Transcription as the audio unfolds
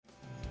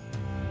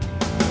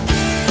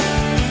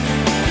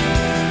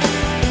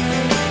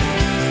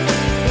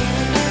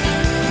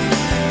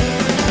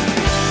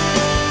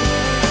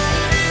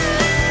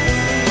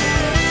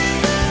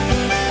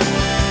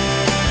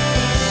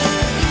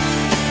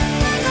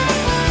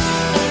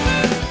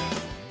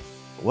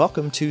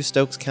Welcome to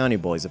Stokes County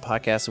Boys, a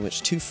podcast in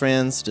which two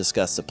friends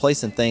discuss the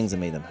place and things that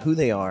made them who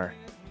they are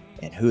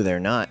and who they're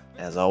not.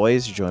 As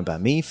always, you're joined by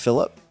me,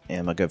 Philip,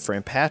 and my good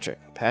friend Patrick.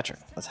 Patrick,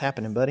 what's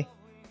happening, buddy?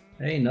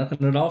 Hey,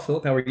 nothing at all,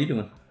 Philip. How are you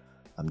doing?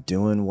 I'm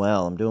doing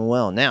well.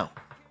 Now,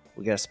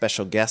 we got a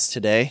special guest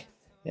today,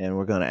 and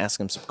we're going to ask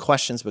him some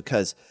questions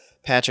because,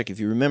 Patrick, if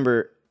you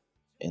remember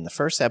in the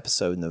first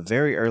episode, in the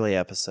very early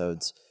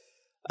episodes,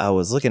 I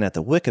was looking at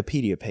the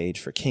Wikipedia page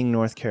for King,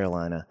 North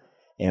Carolina,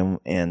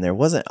 and there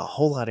wasn't a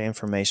whole lot of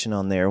information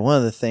on there. One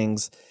of the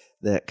things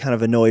that kind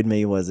of annoyed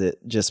me was it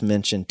just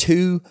mentioned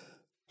 2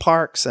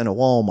 parks and a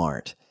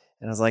Walmart.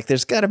 And I was like,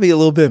 there's got to be a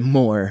little bit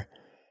more.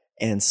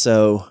 And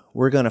so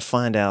we're going to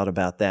find out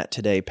about that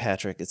today,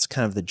 Patrick. It's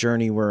kind of the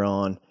journey we're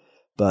on.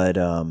 But,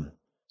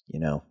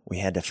 we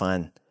had to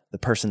find the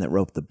person that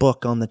wrote the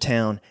book on the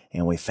town,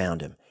 and we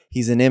found him.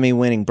 He's an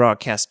Emmy-winning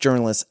broadcast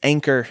journalist,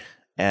 anchor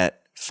at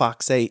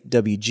Fox 8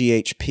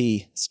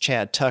 WGHP. It's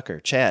Chad Tucker.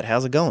 Chad,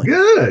 how's it going?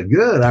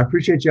 Good. I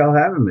appreciate y'all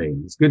having me.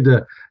 It's good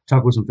to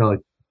talk with some fellow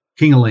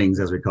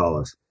kingalings, as we call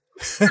us.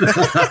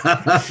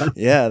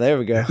 Yeah, there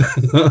we go.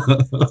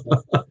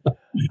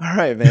 All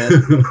right, man.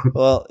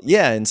 Well,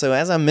 yeah, and so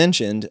as I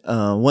mentioned,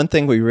 one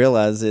thing we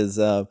realized is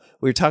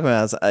we were talking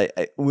about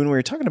when we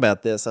were talking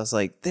about this, I was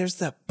like, "There's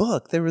that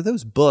book. There were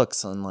those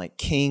books on like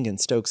King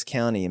and Stokes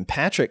County," and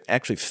Patrick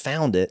actually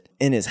found it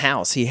in his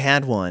house. He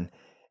had one.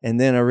 And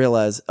then I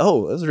realized, it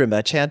was written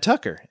by Chad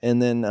Tucker.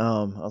 And then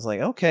I was like,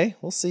 okay,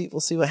 we'll see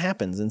what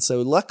happens. And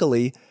so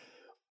luckily,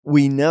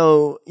 we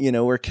know,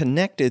 we're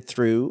connected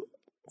through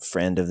a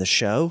friend of the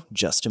show,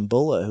 Justin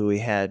Bulla, who we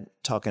had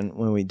talking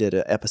when we did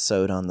an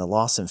episode on the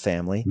Lawson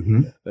family,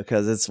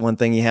 because it's one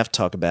thing you have to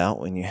talk about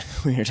when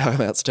you're talking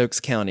about Stokes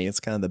County. It's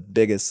kind of the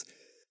biggest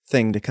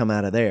thing to come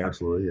out of there.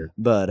 Absolutely, yeah.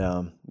 But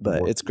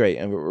it's great,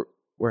 and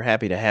we're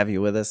happy to have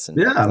you with us. And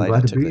I'm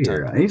glad to be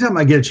here. Anytime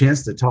I get a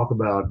chance to talk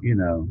about,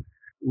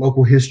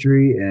 local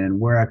history and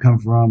where I come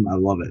from, I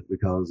love it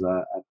because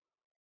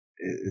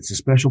it's a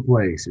special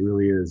place. It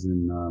really is.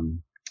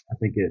 And I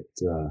think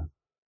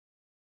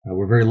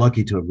we're very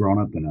lucky to have grown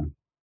up in a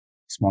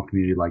small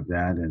community like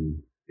that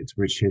and its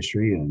rich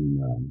history.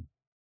 And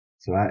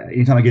so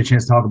anytime I get a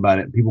chance to talk about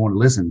it, people want to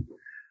listen,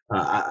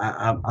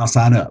 I'll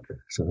sign up.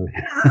 So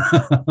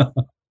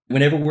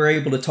whenever we're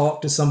able to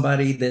talk to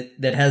somebody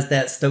that has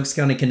that Stokes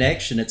County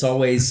connection, it's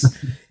always,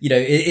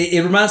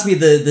 it reminds me of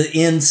the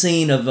end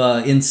scene of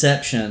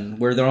Inception,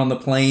 where they're on the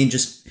plane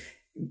just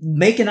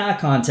making eye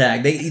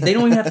contact. They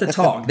don't even have to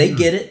talk. They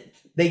get it.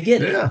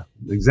 Yeah,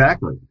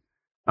 exactly.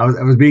 I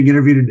was being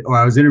interviewed, or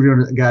I was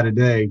interviewing a guy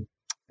today,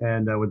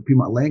 and with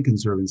Piedmont Land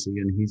Conservancy,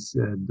 and he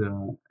said,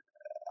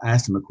 I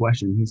asked him a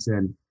question. He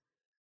said,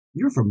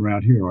 "You're from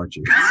around here, aren't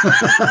you?"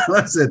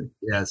 I said,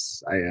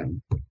 "Yes, I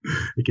am."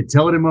 You can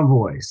tell it in my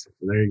voice. So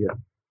there you go.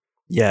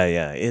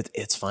 Yeah.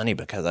 It's funny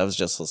because I was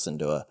just listening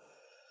to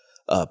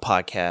a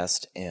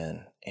podcast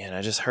and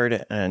I just heard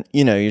it, and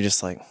you're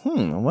just like, I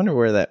wonder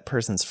where that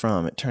person's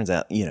from. It turns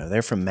out,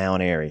 they're from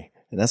Mount Airy,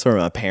 and that's where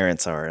my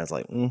parents are. And I was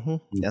like,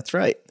 that's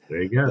right.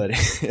 There you go. But,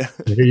 yeah.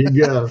 There you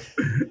go.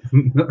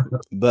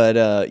 But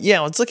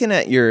I was looking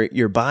at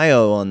your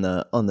bio on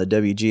the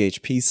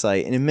WGHP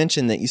site, and it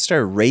mentioned that you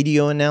started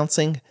radio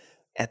announcing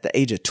at the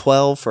age of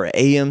 12 for an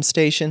AM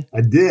station.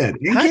 I did.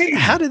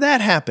 How did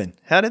that happen?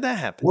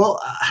 Well,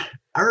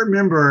 I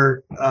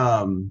remember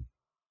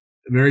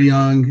very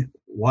young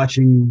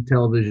watching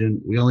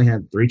television. We only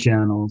had 3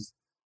 channels,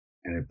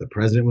 and if the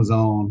president was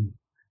on,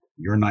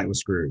 your night was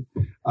screwed.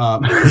 Yeah.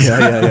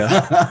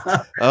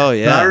 Oh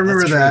yeah. So I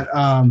remember that.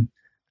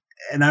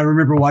 And I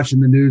remember watching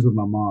the news with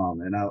my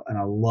mom, and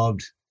I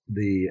loved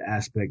the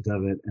aspect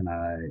of it, and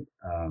I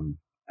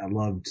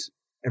loved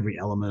every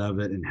element of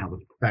it, and how the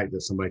fact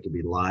that somebody could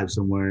be live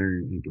somewhere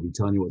and could be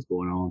telling you what's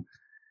going on.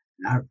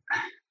 And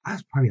I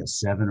was probably at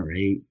 7 or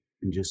 8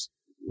 and just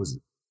was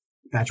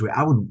infatuated.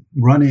 I would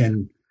run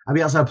in. I'd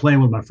be outside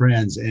playing with my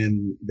friends,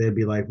 and they'd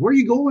be like, "Where are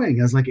you going?"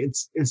 I was like,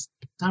 "It's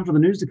time for the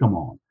news to come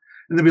on."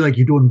 And they'd be like,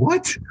 "You doing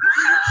what?"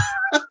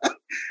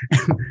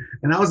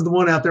 And I was the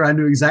one out there. I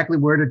knew exactly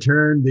where to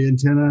turn the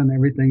antenna and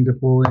everything to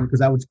pull in,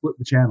 because I would split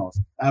the channels.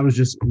 I was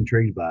just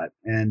intrigued by it.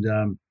 And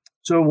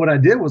so what I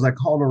did was I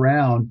called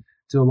around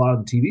to a lot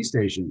of the TV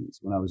stations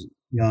when I was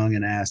young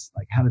and asked,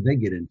 like, how did they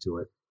get into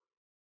it?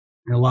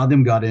 And a lot of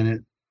them got in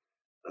it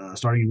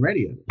starting in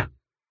radio.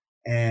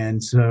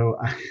 And so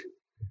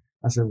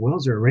I said, "Well,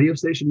 is there a radio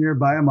station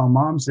nearby?" And my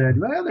mom said,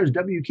 "Well, there's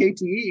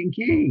WKTE in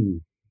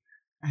King."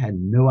 I had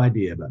no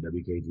idea about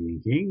WKTE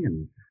in King.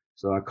 And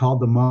so I called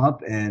them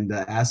up and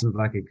asked them if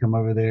I could come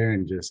over there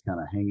and just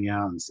kind of hang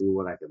out and see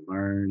what I could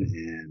learn.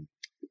 And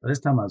by this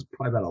time I was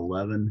probably about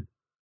 11.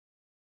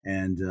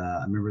 And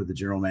I remember the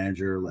general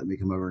manager let me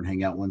come over and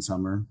hang out one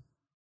summer.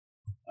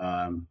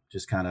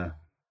 Just kind of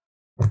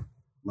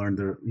learn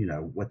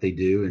what they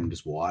do and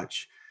just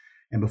watch.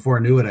 And before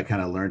I knew it, I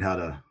kind of learned how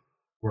to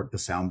work the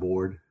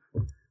soundboard.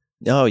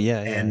 Oh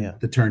yeah. And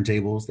the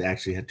turntables. They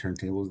actually had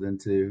turntables then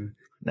too.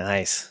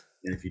 Nice.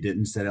 And if you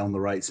didn't set it on the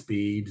right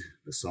speed,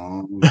 the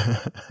song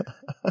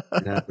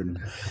it happened a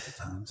couple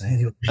times.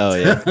 Oh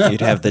yeah, you'd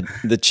have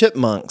the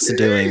chipmunks doing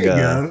There you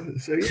go.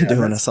 So yeah,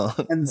 doing a song.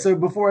 and so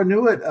before I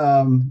knew it,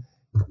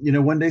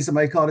 one day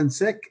somebody called in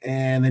sick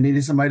and they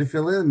needed somebody to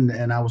fill in,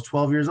 and I was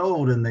 12 years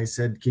old, and they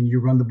said, "Can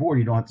you run the board?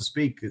 You don't have to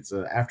speak. It's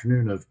an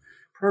afternoon of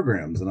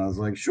programs." And I was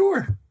like, "Sure."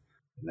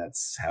 And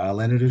that's how I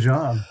landed a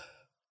job.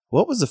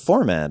 What was the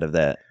format of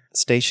that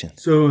station?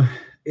 So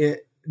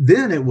it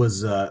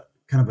was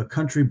kind of a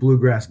country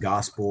bluegrass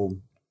gospel,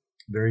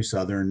 very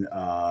Southern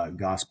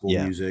gospel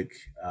music.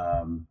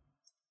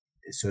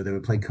 So they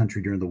would play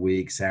country during the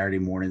week. Saturday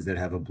mornings, they'd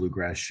have a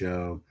bluegrass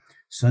show.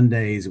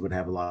 Sundays, it would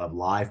have a lot of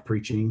live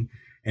preaching.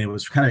 And it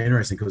was kind of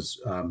interesting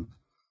because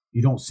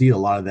you don't see a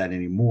lot of that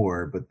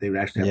anymore, but they would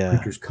actually have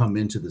preachers come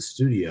into the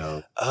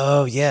studio.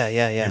 Oh, yeah.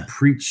 And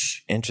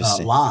preach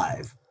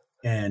live.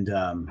 And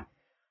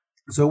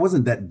so it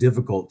wasn't that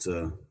difficult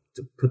to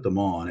put them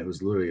on. It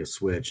was literally a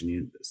switch, and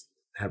you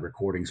have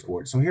recordings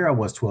for it. So here I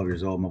was, 12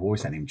 years old. My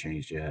voice hadn't even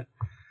changed yet.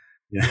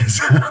 Yeah,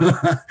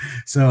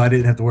 so I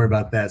didn't have to worry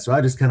about that. So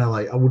I just kind of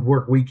I would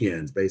work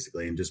weekends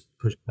basically and just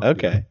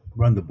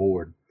run the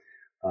board.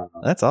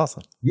 That's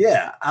awesome.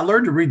 Yeah, I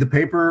learned to read the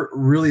paper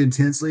really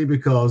intensely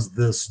because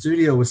the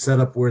studio was set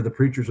up where the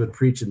preachers would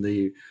preach in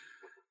the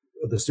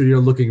studio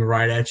looking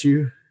right at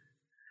you.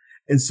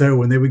 And so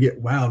when they would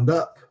get wound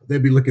up,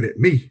 they'd be looking at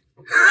me.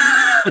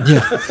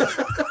 Yeah.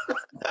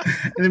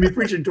 And they'd be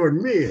preaching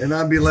toward me. And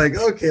I'd be like,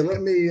 okay,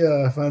 let me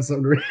find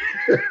something to read.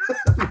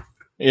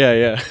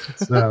 Yeah.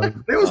 So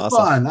it was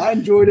fun. I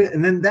enjoyed it.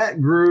 And then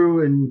that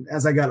grew. And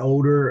as I got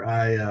older,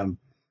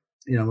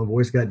 my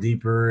voice got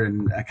deeper,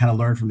 and I kind of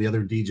learned from the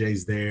other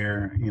DJs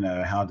there,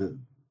 how the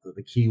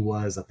key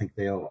was. I think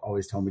they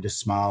always told me just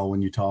smile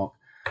when you talk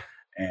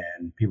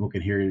and people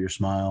can hear your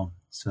smile.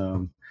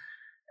 So,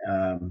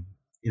 I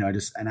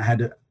had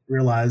to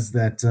realize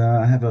that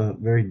I have a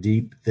very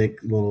deep, thick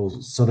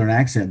little Southern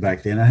accent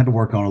back then. I had to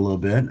work on it a little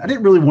bit. I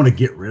didn't really want to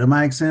get rid of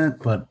my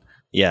accent, but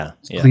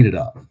clean it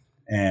up.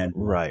 And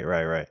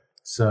right.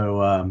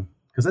 So,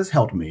 because that's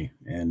helped me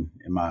in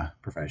my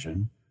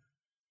profession.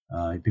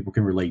 People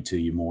can relate to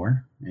you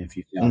more if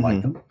you sound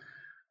like them.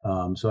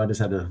 So I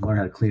just had to learn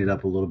how to clean it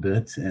up a little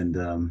bit. And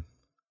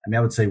I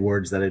would say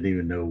words that I didn't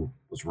even know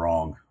was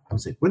wrong. I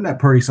would say, "Wasn't that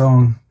pretty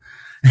song?"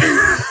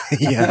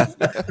 Yeah.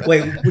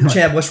 Wait,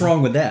 Chad, what's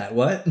wrong with that?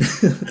 What?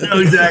 No,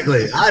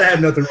 exactly. I'd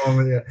have nothing wrong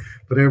with it.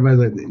 But everybody's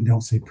like,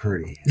 "Don't say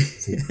pretty."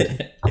 Say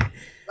pretty.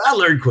 I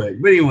learned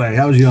quick. But anyway,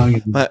 I was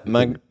young.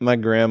 My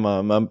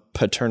grandma, my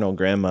paternal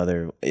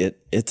grandmother,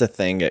 it's a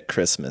thing at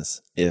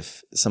Christmas.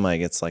 If somebody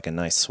gets like a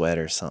nice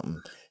sweater or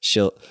something,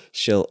 she'll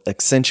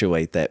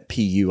accentuate that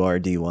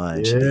PURDY.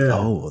 And she'll be,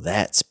 "Oh,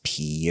 that's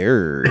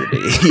purity,"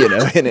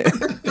 in it.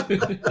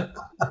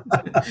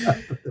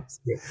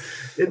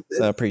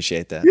 So I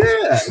appreciate that.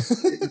 Yeah.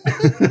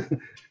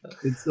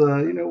 It's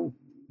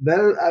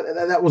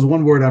that was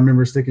one word I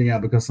remember sticking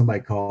out because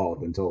somebody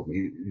called and told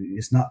me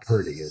it's not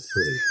pretty, it's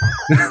pretty.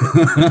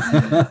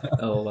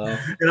 Oh wow!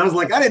 And I was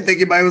like, I didn't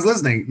think anybody was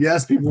listening.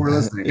 Yes, people were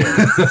listening.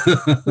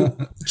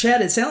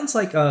 Chad, it sounds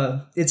like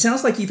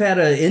you've had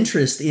an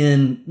interest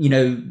in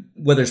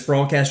whether it's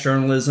broadcast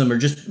journalism or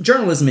just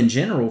journalism in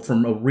general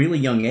from a really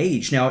young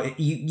age. Now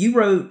you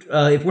wrote,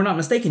 if we're not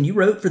mistaken, you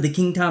wrote for the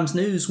King Times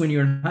News when you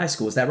were in high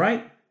school. Is that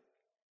right?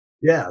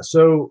 Yeah.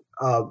 So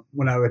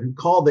when I would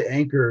call the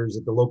anchors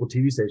at the local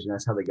TV station,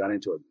 that's how they got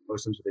into it.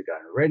 Most of them said they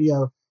got into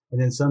radio,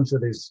 and then some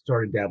said they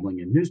started dabbling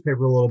in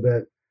newspaper a little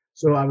bit.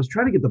 So I was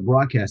trying to get the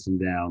broadcasting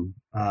down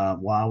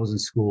while I was in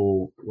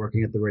school,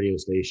 working at the radio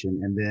station,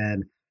 and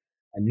then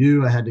I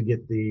knew I had to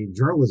get the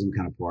journalism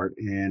kind of part.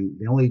 And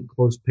the only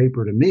close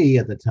paper to me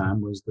at the time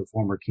was the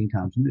former King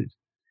Times News.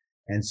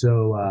 And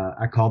so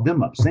I called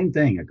them up. Same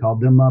thing. I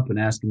called them up and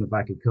asked them if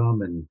I could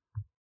come and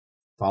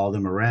follow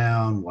them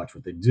around, watch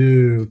what they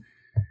do.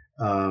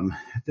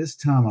 At this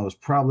time, I was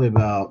probably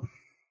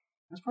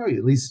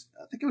at least,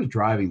 I think I was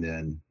driving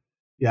then.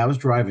 Yeah, I was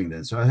driving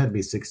then. So I had to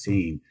be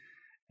 16.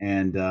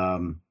 And I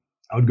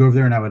would go over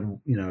there and I would,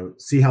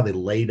 see how they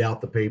laid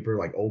out the paper,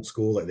 like old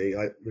school, like they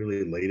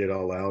literally laid it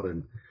all out,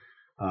 and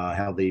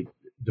how they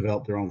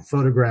developed their own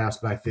photographs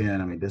back then.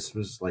 I mean, this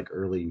was like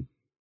early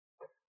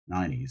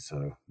 90s,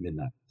 so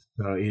mid-90s.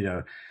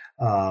 So,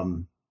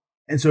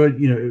 and so,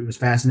 it was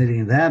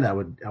fascinating in that. I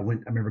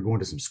remember going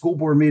to some school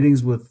board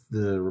meetings with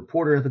the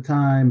reporter at the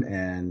time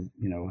and,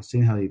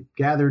 seeing how he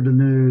gathered the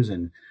news.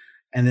 And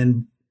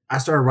then I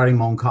started writing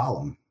my own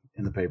column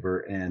in the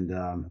paper, and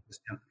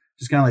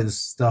just kind of like the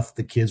stuff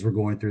the kids were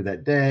going through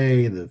that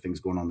day, the things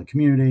going on in the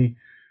community.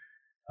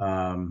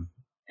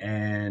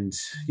 And,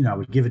 I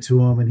would give it to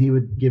him and he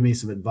would give me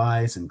some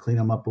advice and clean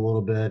them up a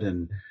little bit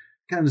and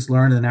kind of just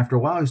learn. And then after a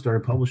while, I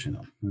started publishing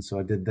them. And so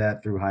I did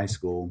that through high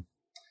school.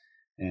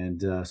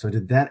 And so I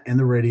did that in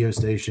the radio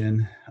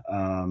station.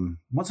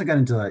 Once I got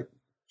into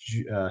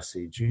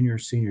junior,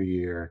 senior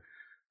year,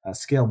 I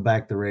scaled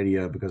back the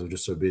radio because I was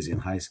just so busy in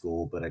high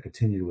school, but I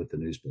continued with the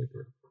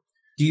newspaper.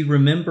 Do you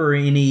remember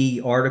any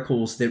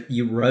articles that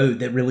you wrote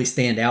that really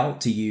stand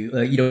out to you?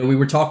 We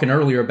were talking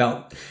earlier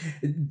about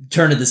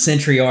turn of the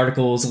century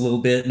articles a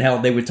little bit and how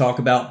they would talk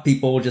about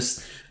people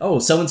just, oh,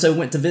 so-and-so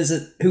went to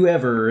visit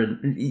whoever.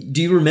 And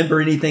do you remember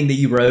anything that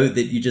you wrote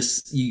that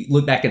you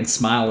look back and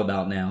smile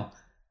about now?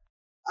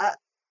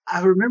 I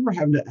remember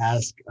having to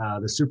ask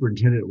the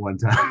superintendent one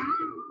time.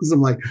 So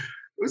I'm like, it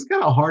was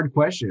kind of hard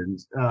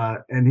questions.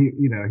 And he,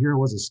 here I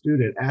was a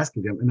student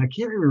asking him, and I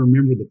can't even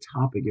remember the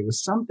topic. It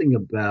was something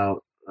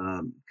about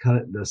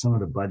some of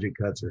the budget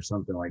cuts or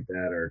something like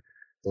that,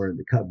 or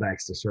the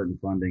cutbacks to certain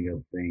funding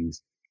of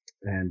things.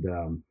 And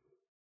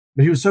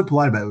but he was so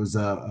polite about it. It was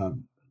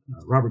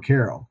Robert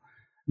Carroll,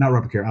 not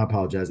Robert Carroll. I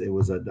apologize. It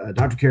was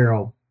Dr.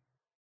 Carroll.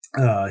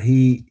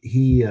 He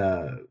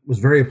was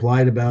very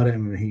polite about it. I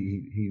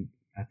mean,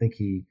 I think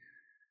he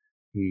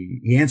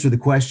answered the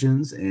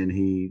questions, and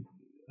he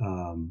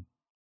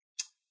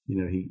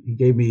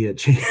gave me a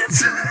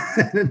chance.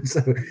 And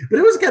so, but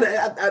it was kind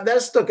of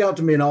that stuck out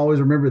to me, and I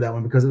always remember that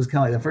one because it was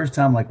kind of like the first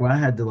time, like where I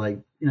had to a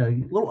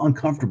little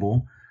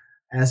uncomfortable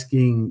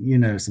asking,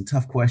 some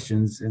tough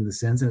questions in the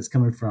sense, and it's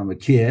coming from a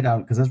kid,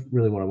 because that's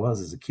really what I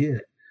was as a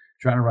kid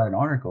trying to write an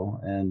article.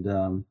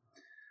 And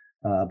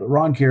but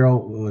Ron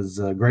Carroll was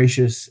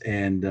gracious,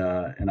 and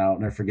I'll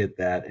never forget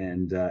that.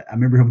 And I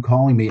remember him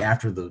calling me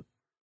after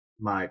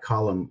my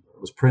column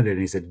was printed,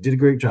 and he said, "Did a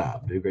great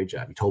job.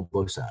 He told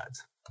both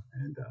sides."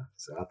 And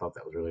so I thought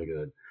that was really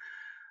good.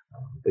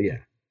 But yeah.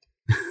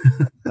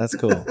 That's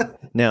cool.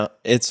 Now,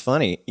 it's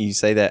funny you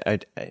say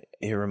that.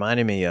 It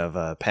reminded me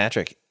of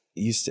Patrick.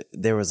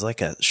 There was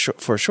like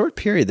for a short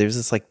period, there's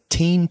this like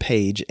teen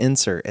page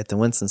insert at the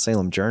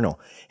Winston-Salem Journal.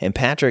 And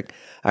Patrick,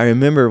 I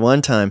remember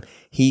one time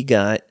he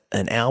got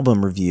an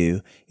album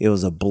review. It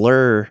was a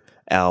Blur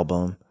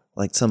album,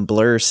 like some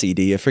Blur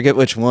CD. I forget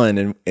which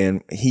one.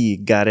 And he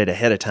got it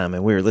ahead of time,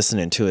 and we were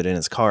listening to it in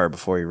his car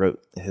before he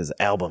wrote his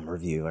album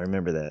review. I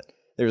remember that.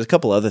 There was a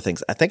couple other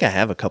things. I think I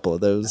have a couple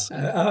of those.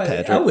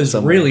 I was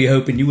really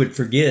hoping you would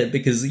forget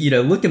because,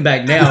 looking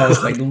back now, I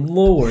was like,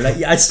 Lord,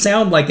 I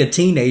sound like a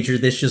teenager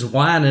that's just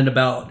whining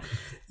about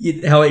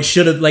how it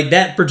should have, like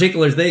that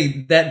particular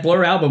thing. That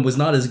Blur album was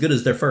not as good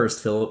as their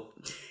first, Philip.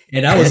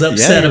 And I was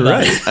upset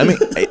about it. I mean,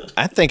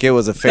 I think it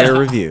was a fair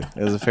review.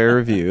 It was a fair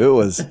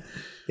review.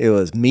 It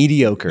was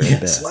mediocre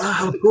at best.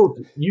 Wow, cool.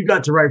 You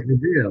got to write for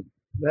them.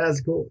 That's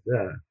cool.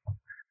 Yeah.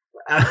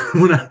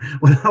 When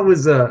I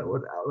was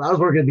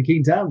working at the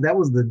King Times, that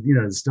was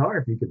the star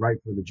if you could write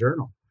for the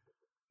Journal.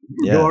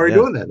 You're already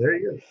doing that. There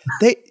you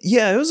go.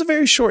 It was a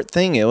very short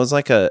thing. It was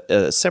like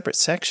a separate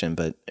section,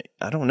 but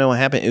I don't know what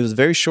happened. It was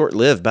very short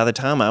lived. By the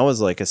time I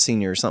was like a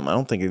senior or something, I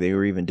don't think they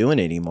were even doing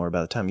it anymore.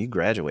 By the time you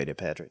graduated,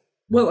 Patrick.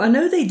 Well, I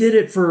know they did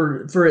it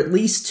for at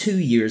least 2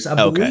 years. I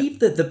believe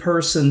that the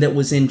person that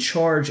was in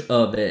charge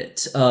of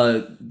it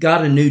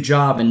got a new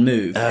job and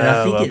moved, and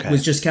I think it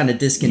was just kind of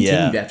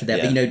discontinued after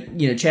that. Yeah.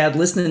 But Chad,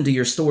 listening to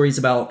your stories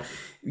about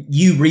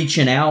you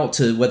reaching out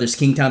to whether it's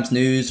King Times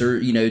News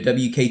or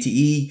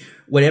WKTE,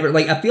 whatever,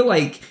 like I feel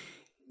like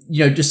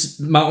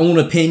just my own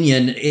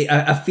opinion.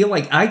 I feel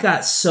like I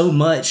got so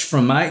much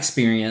from my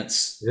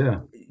experience,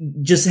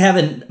 just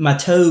having my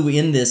toe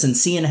in this and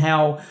seeing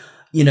how.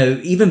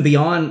 Even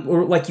beyond,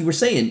 or like you were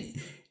saying,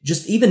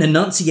 just even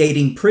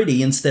enunciating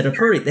pretty instead of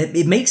pretty,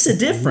 it makes a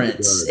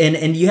difference.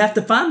 And you have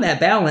to find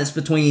that balance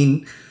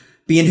between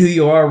being who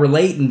you are,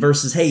 relating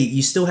versus, hey,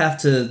 you still have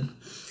to,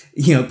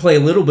 play a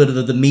little bit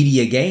of the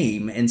media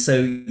game. And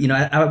so,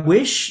 I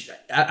wish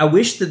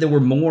that there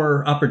were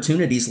more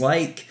opportunities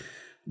like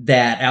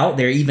that out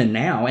there even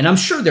now. And I'm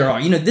sure there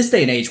are, this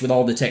day and age with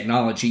all the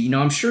technology,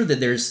 I'm sure that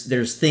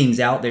there's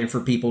things out there for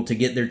people to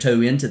get their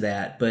toe into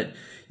that. But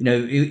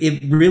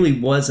it really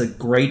was a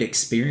great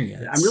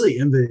experience. I'm really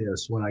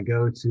envious when I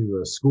go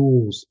to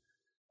schools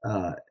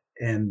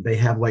and they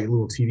have like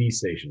little TV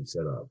stations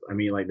set up. I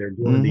mean, like they're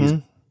doing these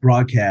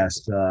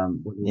broadcasts,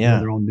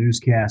 their own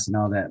newscasts and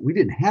all that. We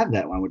didn't have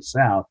that when I went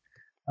south.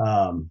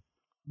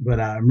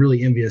 But I'm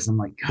really envious. I'm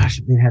like, gosh,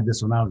 if they had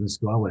this when I was in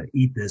school, I would have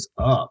eat this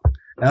up.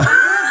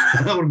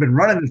 I would have been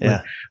running this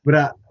place.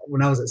 But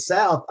when I was at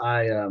South,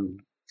 I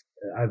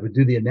would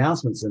do the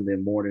announcements in the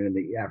morning and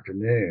the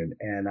afternoon.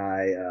 And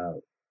I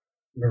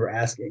remember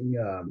asking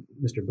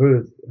Mr.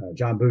 Booth,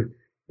 John Booth,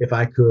 if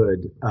I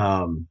could,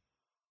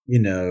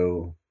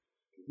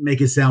 make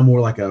it sound more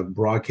like a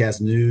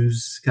broadcast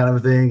news kind of a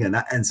thing.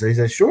 And so he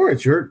said, sure,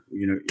 it's your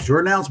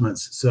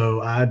announcements.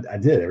 So I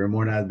did. Every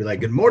morning I'd be like,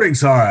 good morning,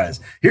 Saras.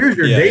 Here's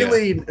your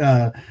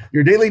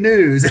daily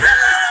news.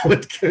 I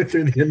would go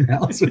through the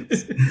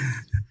announcements.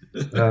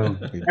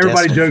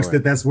 Everybody jokes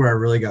that that's where I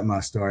really got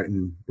my start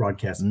in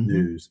broadcasting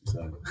news.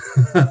 So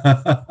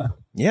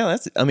yeah,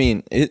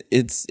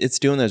 it's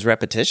doing those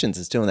repetitions.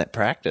 It's doing that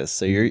practice.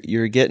 So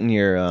you're getting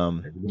your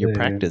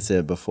practice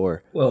in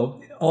before.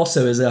 Well,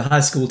 also as a high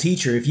school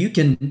teacher, if you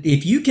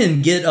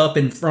can get up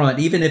in front,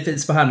 even if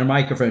it's behind a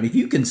microphone, if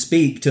you can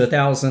speak to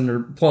 1,000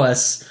 or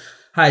plus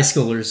high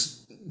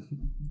schoolers,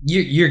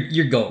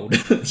 You're gold.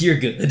 You're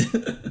good.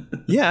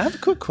 Yeah, I have a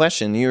quick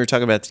question. You were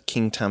talking about the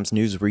King Times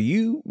News. Were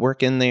you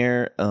working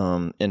there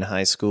in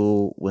high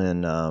school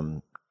when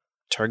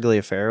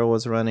Tagliaferro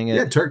was running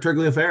Yeah, it? Turk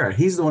Tagliaferra.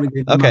 He's the one who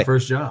gave me my Okay.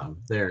 first job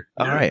there.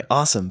 All Yeah. right,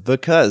 awesome.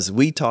 Because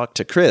we talked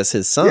to Chris,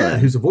 his son. Yeah,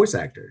 who's a voice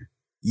actor.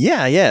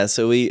 Yeah.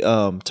 So we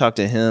talked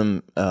to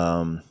him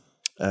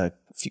a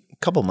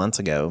couple months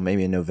ago,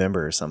 maybe in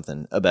November or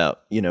something,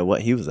 about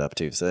what he was up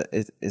to. So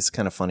it's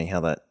kind of funny how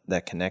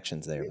that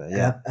connection's there. But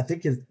yeah, I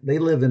think they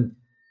live in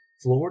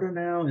Florida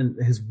now, and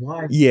his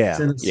wife Yeah,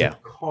 sent us yeah.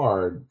 a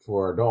card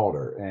for our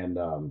daughter, and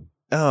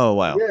Oh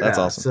wow, that's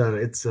yeah, awesome. so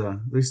it's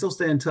we still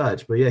stay in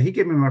touch. But yeah, he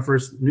gave me my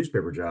first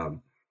newspaper job.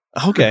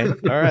 Okay,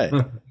 all right,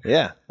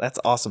 yeah, that's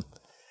awesome.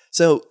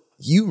 So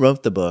you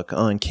wrote the book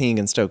on King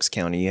and Stokes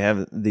County. You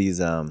have these,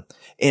 and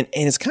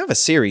it's kind of a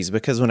series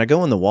because when I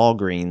go in the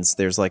Walgreens,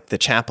 there's like the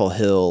Chapel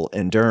Hill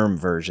and Durham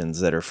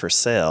versions that are for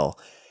sale,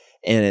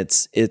 and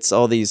it's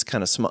all these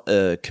kind of small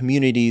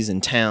communities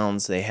and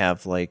towns. They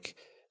have like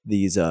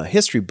these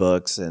history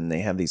books, and they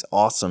have these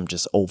awesome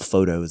just old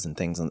photos and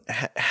things. And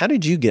how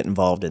did you get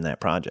involved in that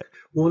project?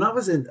 Well, when I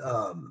was in,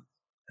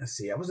 let's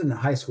see, I was in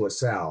high school at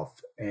South,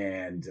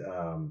 and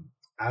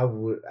I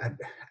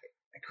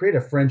created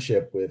a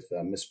friendship with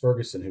Miss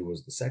Ferguson, who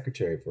was the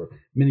secretary for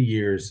many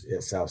years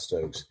at South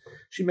Stokes.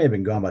 She may have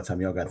been gone by the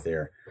time y'all got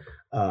there,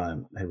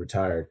 had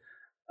retired.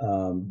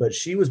 But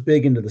she was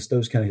big into the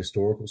Stokes County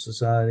Historical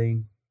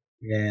Society.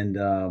 And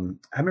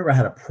I remember I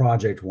had a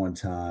project one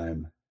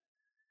time,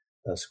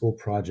 a school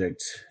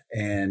project,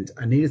 and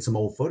I needed some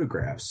old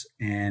photographs.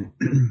 And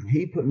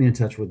he put me in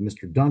touch with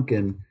Mr.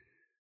 Duncan,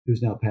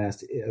 who's now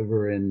passed,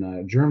 over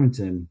in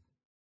Germantown,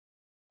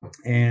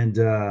 and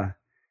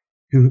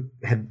who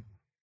had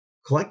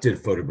collected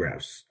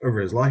photographs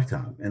over his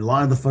lifetime. And a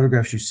lot of the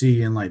photographs you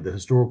see in like the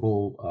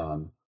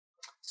historical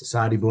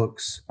society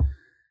books,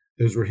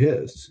 those were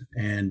his.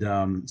 And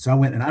so I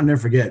went, and I'll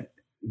never forget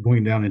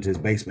going down into his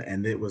basement,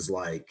 and it was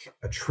like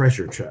a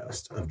treasure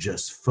chest of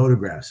just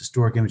photographs,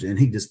 historic images, and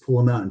he'd just pull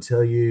them out and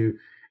tell you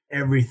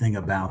everything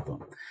about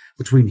them.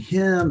 Between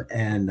him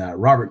and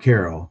Robert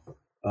Carroll,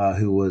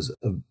 who was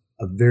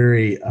a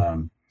very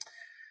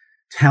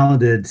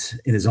talented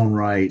in his own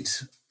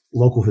right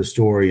local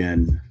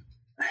historian,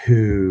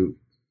 who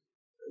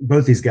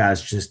both these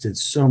guys just did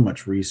so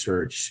much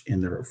research in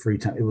their free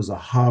time. It was a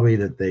hobby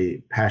that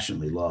they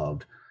passionately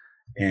loved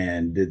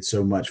and did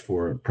so much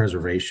for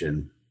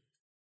preservation.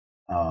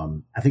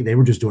 I think they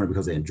were just doing it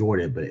because they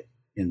enjoyed it, but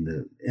in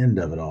the end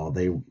of it all,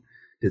 they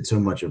did so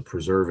much of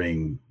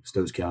preserving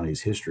Stokes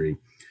County's history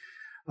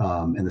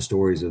and the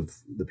stories of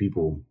the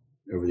people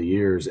over the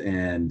years.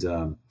 And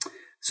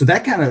so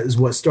that kind of is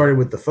what started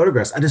with the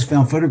photographs. I just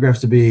found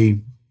photographs to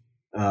be,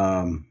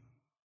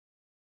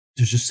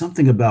 there's just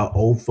something about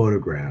old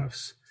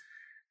photographs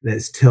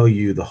that tell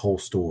you the whole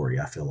story,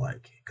 I feel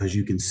like, because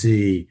you can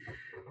see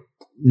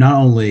not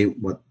only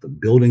what the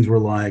buildings were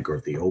like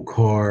or the old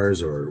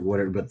cars or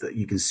whatever, but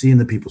you can see in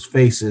the people's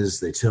faces.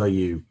 They tell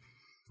you,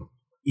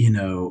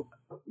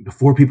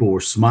 before people were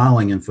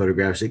smiling in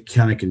photographs, it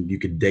kind of you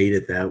could date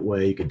it that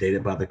way. You could date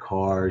it by the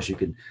cars. You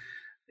could,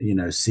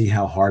 see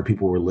how hard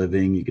people were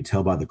living. You could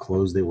tell by the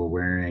clothes they were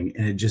wearing.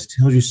 And it just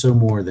tells you so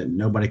more that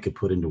nobody could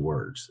put into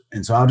words.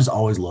 And so I just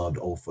always loved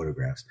old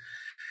photographs.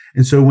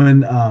 And so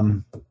when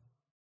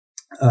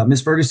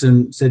Miss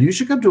Ferguson said, you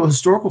should come to a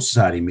historical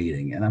society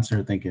meeting. And I'm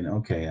sort of thinking,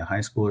 okay, a high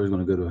schooler is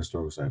going to go to a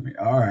historical society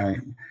meeting. All right.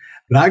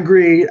 But I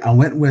agreed. I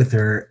went with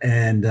her,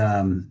 and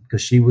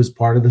because she was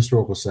part of the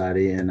historical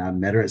society, and I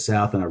met her at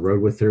South, and I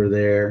rode with her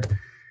there.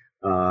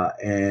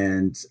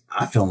 And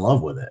I fell in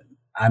love with it.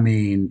 I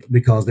mean,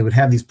 because they would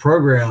have these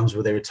programs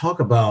where they would talk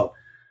about,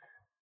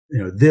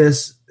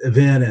 this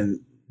event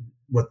and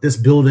what this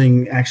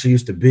building actually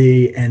used to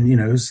be. And,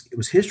 it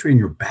was history in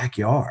your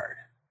backyard.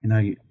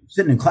 You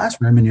sitting in a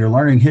classroom and you're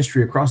learning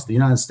history across the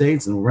United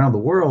States and around the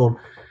world,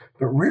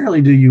 but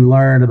rarely do you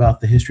learn about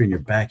the history in your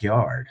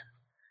backyard.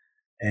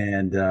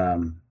 And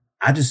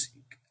I guess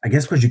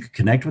because you could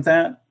connect with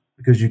that,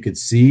 because you could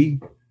see.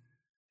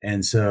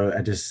 And so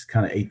I just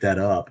kind of ate that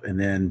up. And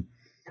then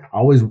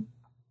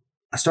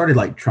I started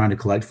like trying to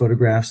collect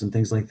photographs and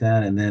things like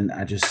that. And then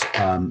I just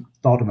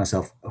thought to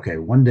myself, okay,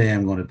 one day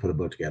I'm going to put a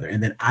book together.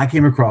 And then I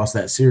came across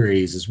that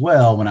series as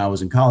well when I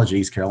was in college at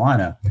East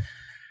Carolina.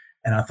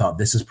 And I thought,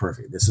 this is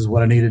perfect. This is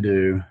what I need to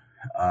do.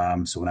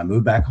 So when I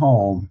move back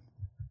home,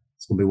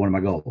 it's going to be one of my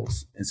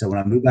goals. And so when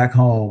I moved back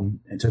home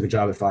and took a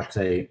job at Fox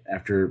 8,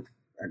 after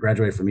I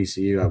graduated from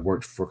ECU, I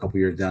worked for a couple of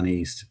years down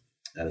east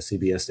at a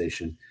CBS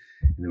station.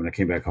 And then when I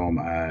came back home,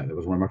 that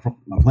was one of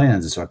my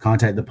plans. And so I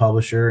contacted the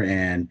publisher,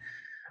 and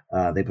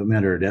they put me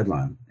under a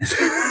deadline.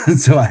 And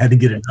so I had to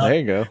get it done. There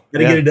you go.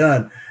 Get it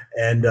done.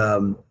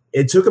 And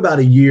it took about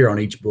a year on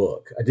each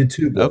book. I did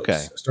 2 books. Okay.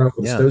 I started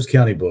with the Stokes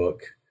County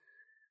book.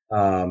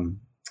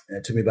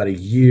 It took me about a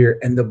year,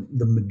 and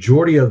the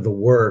majority of the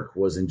work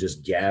was in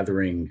just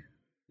gathering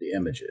the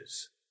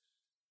images.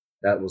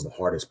 That was the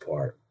hardest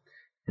part.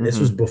 And this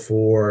was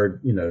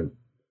before,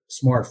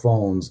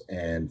 smartphones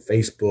and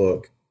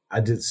Facebook. I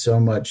did so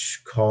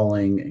much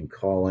calling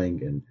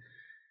and,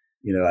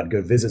 I'd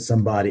go visit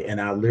somebody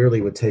and I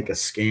literally would take a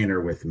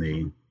scanner with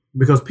me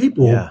because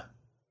people, Yeah.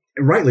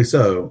 and rightly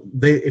so,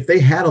 if they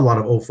had a lot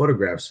of old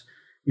photographs,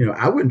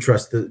 I wouldn't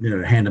trust to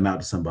hand them out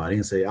to somebody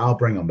and say, I'll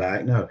bring them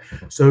back. No.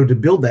 So to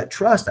build that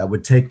trust, I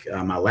would take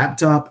my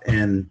laptop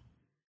and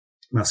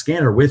my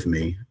scanner with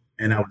me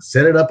and I would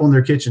set it up on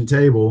their kitchen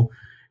table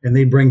and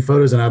they'd bring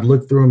photos and I'd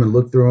look through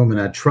them and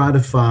I'd try to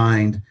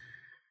find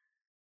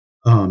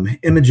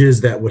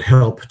images that would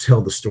help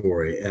tell the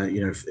story.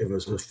 If it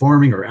was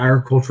farming or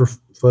agriculture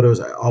photos,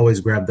 I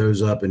always grab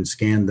those up and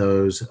scan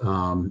those.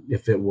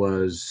 If it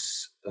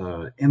was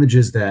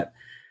images that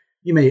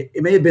it may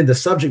have been, the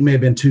subject may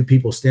have been two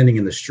people standing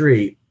in the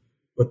street,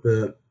 but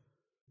the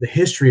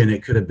history in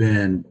it could have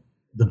been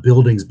the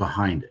buildings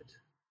behind it.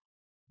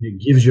 It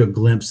gives you a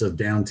glimpse of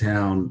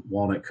downtown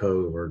Walnut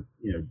Cove or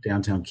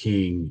downtown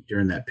King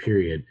during that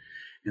period.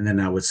 And then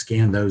I would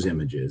scan those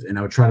images and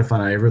I would try to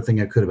find out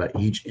everything I could about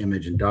each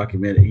image and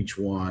document each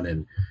one.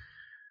 And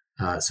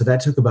so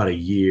that took about a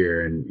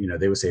year. And,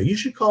 they would say, you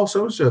should call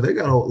so-and-so. They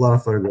got a lot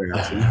of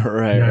photographs.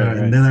 Right.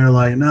 And then they're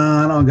like, no,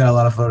 I don't got a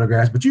lot of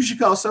photographs, but you should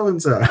call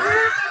so-and-so.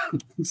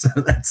 So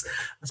I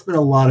spent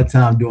a lot of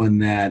time doing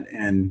that.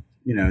 And,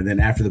 then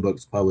after the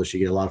book's published, you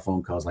get a lot of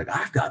phone calls like,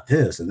 I've got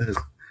this and this.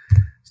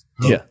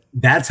 Yeah.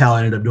 That's how I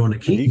ended up doing the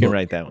King You can book.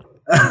 write that one.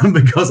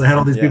 Because I had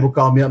all these people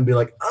call me up and be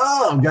like,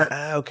 oh,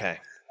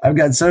 I've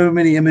got so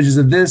many images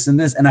of this and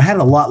this. And I had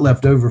a lot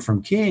left over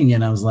from King.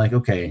 And I was like,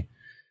 okay,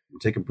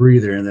 take a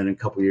breather. And then in a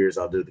couple of years,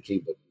 I'll do the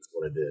King book. That's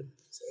what I did.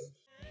 So.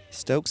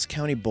 Stokes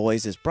County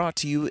Boys is brought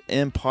to you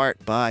in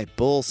part by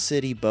Bull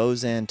City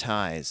Bows and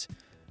Ties.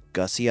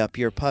 Gussy up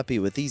your puppy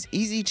with these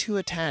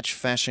easy-to-attach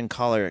fashion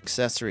collar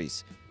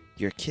accessories.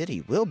 Your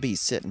kitty will be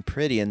sitting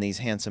pretty in these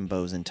handsome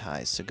bows and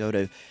ties. So go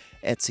to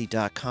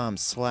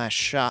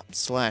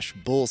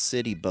Etsy.com/shop/Bull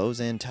City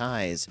Bows and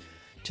Ties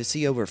to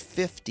see over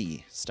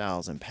 50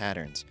 styles and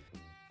patterns.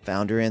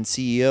 Founder and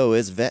CEO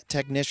is vet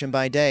technician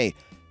by day,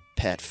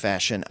 pet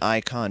fashion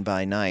icon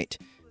by night.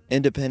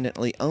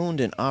 Independently owned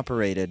and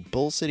operated,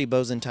 Bull City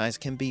Bows and Ties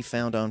can be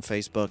found on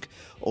Facebook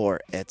or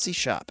Etsy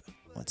shop.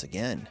 Once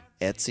again,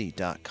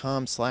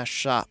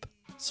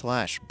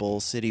 Etsy.com/shop/Bull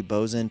City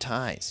Bows and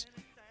Ties.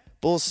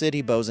 Bull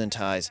City Bows and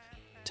Ties.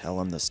 Tell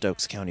them the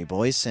Stokes County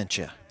Boys sent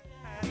you.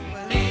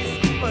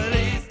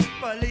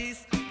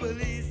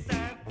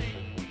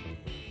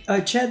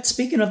 Chad,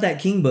 speaking of that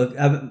King book,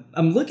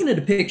 I'm looking at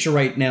a picture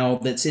right now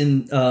that's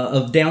in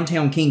of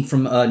downtown King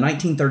from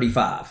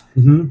 1935,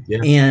 Yeah.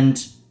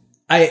 and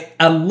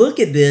I look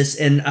at this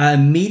and I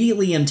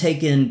immediately am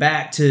taken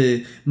back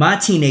to my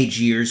teenage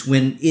years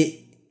when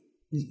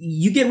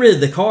you get rid of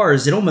the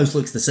cars, it almost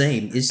looks the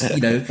same. It's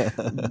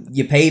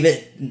you pave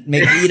it,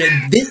 make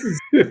this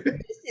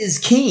is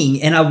King,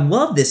 and I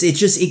love this.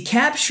 It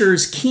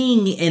captures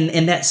King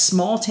and that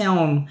small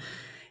town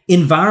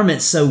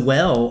environment so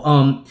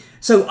well.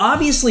 So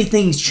obviously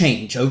things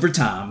change over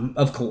time,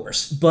 of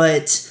course,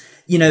 but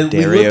we look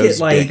at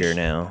like bigger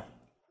now.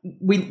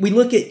 We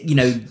look at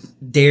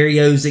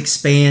Dario's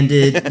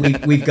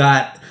expanded. We've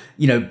got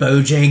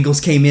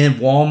Bojangles came in,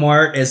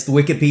 Walmart as the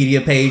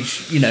Wikipedia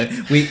page.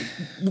 We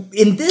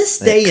in this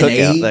day and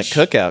age, that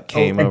cookout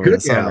came over the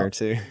summer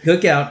too.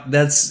 Cookout,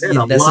 that's a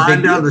that's line a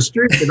big down deal. the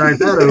street tonight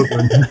that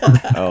opened.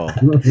 Oh,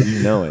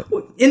 you know it.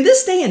 In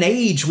this day and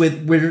age,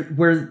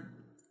 where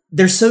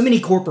there's so many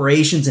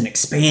corporations and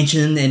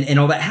expansion and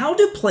all that, how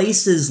do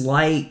places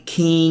like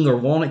King or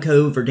Walnut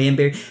Cove or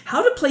Danbury,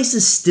 how do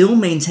places still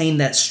maintain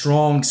that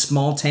strong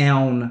small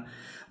town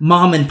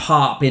mom and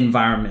pop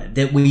environment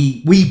that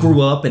we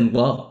grew up and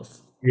love?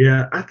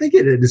 Yeah, I think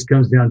it just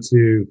comes down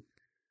to,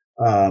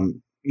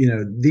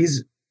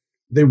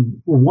 they were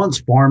once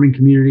farming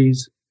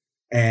communities,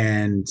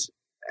 and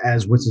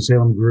as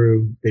Winston-Salem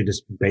grew, they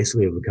just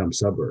basically have become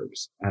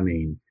suburbs. I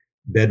mean,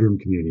 bedroom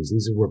communities.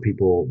 These are where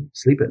people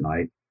sleep at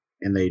night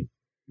and they,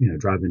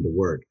 drive into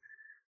work.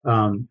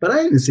 But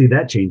I even see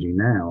that changing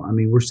now. I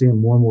mean, we're seeing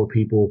more and more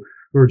people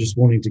who are just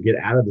wanting to get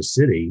out of the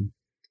city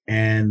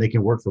and they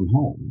can work from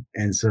home.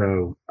 And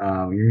so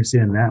you're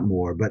seeing that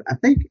more. But I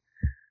think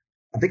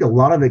a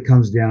lot of it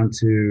comes down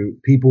to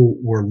people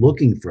were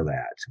looking for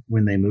that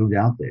when they moved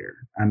out there.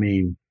 I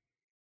mean,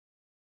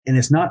 and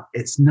it's not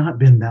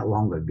been that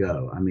long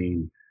ago. I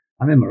mean,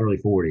 I'm in my early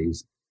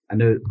 40s. I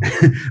know,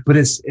 but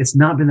it's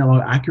not been that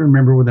long. I can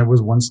remember when there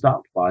was one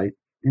stoplight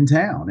in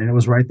town and it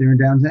was right there in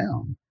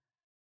downtown.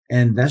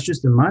 And that's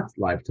just in my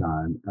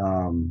lifetime.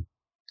 And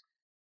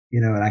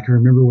I can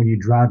remember when you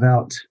drive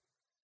out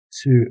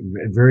to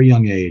a very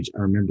young age,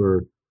 I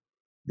remember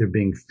there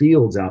being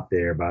fields out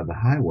there by the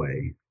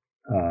highway,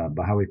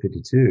 by Highway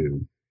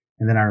 52.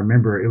 And then I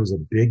remember it was a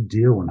big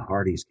deal when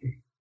Hardee's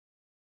came.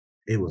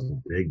 It was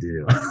a big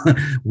deal.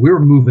 We were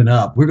moving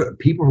up.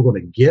 People were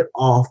going to get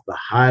off the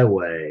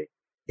highway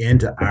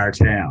into our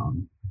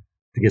town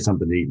to get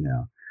something to eat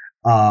now.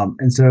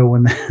 And so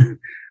and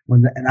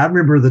I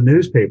remember the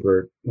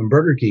newspaper when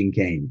Burger King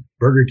came,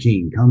 Burger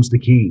King comes to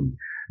King.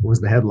 was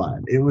the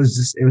headline. It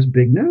was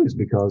big news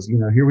because,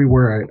 here we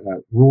were, a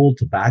rural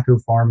tobacco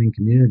farming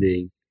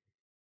community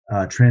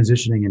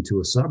transitioning into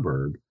a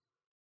suburb.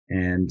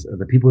 And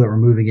the people that were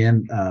moving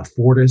in,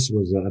 Fortis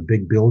was a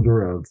big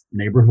builder of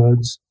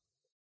neighborhoods.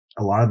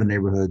 A lot of the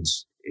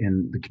neighborhoods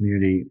in the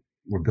community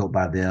were built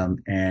by them.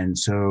 And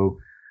so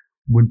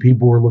when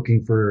people were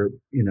looking for,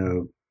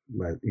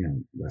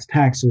 less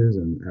taxes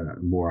and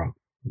more of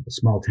a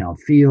small town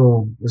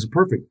feel, it was a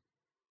perfect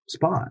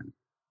spot.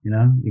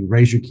 You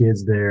raise your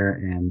kids there,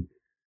 and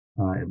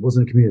it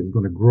wasn't a community that was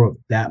going to grow up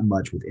that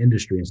much with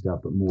industry and stuff,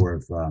 but more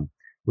of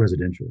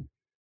residential.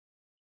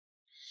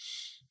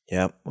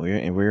 Yep,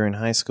 we were in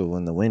high school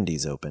when the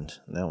Wendy's opened.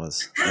 That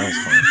was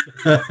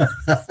fun.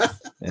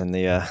 And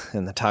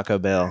the Taco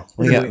Bell,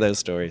 we got those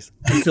stories.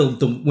 So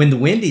when the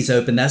Wendy's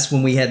opened, that's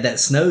when we had that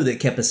snow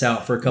that kept us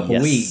out for a couple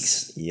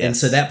weeks, and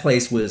so that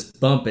place was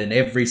bumping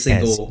every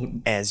single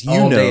as you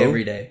all know, day,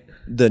 every day.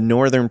 The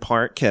northern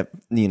part kept,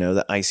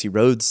 the icy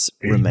roads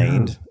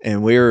remained,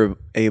 and we were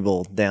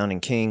able down in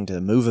King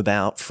to move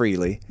about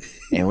freely,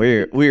 and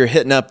we were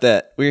hitting up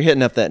that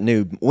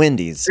new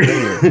Wendy's.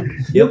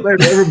 Yep.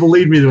 Never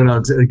believed me when I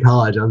was in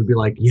college. I would be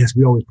like, yes,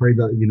 we always prayed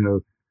that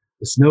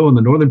the snow in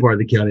the northern part of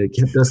the county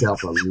kept us out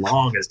for the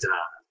longest time.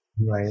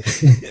 Right.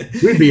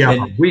 We'd be out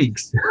for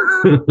weeks.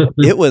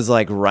 It was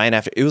like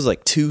it was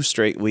like 2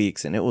 straight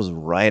weeks, and it was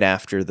right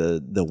after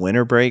the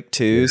winter break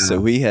too. Yeah. So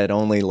we had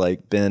only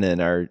been in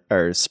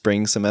our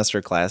spring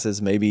semester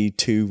classes maybe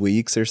 2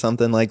 weeks or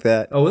something like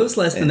that. Oh, it was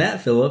less than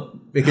that, Philip,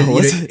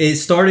 because it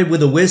started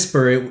with a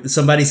whisper.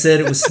 Somebody said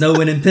it was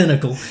snowing in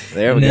Pinnacle.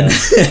 There we go.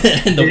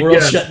 And the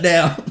world shut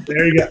down.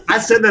 There you go. I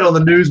said that on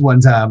the news one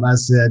time. I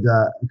said,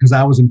 because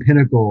I was in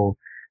Pinnacle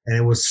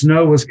and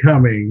snow was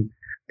coming.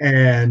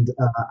 And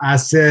I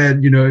said,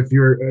 if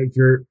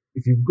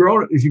you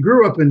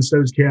grew up in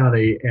Stokes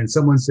County and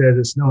someone says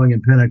it's snowing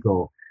in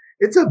Pinnacle,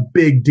 it's a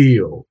big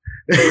deal,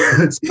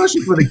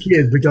 especially for the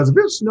kids, because if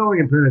it's snowing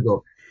in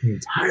Pinnacle, the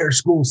entire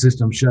school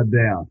system shut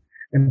down,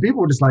 and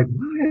people were just like,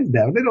 "Why is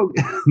that?" They don't.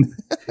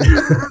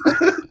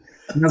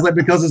 And I was like,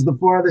 because it's the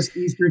farthest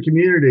eastern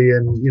community,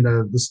 and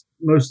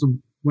most of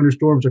winter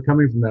storms are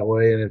coming from that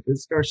way, and if it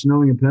starts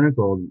snowing in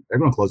Pinnacle, they're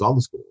going to close all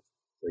the schools,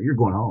 so you're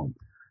going home.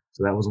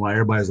 So that was why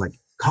everybody's like,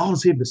 call and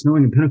see if it's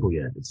snowing in Pinnacle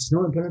yet. Is it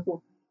snowing in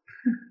Pinnacle?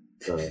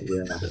 So,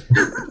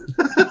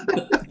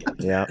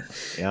 yeah.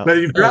 Yeah. But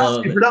if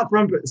you're not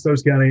from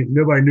Stokes County,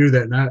 nobody knew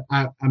that. And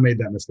I made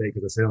that mistake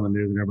because I said on the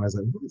news and everybody's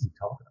like, what is he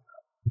talking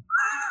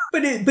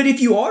about? But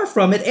if you are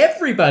from it,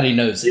 everybody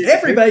knows it.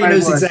 Everybody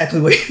knows exactly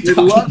what you're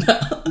talking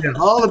about. Yeah,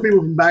 all the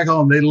people from back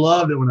home, they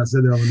loved it when I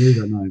said that on the news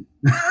that night.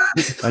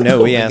 I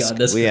know. We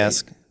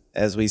ask,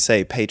 as we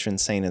say, patron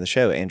saint of the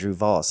show, Andrew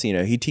Voss.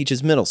 He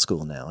teaches middle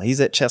school now.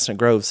 He's at Chestnut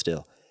Grove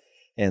still.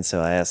 And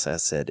so I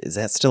said, is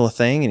that still a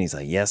thing? And he's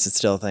like, yes, it's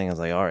still a thing. I was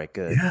like, all right,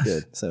 good,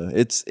 good. So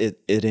it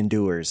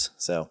endures.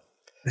 So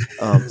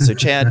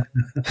Chad,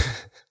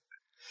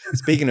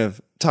 speaking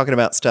of talking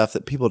about stuff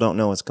that people don't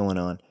know what's going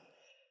on,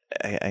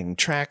 I can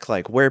track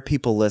where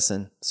people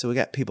listen. So we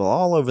got people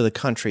all over the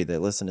country that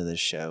listen to this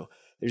show.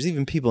 There's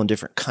even people in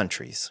different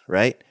countries,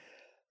 right?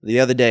 The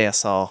other day I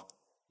saw,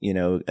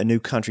 a new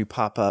country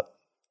pop up,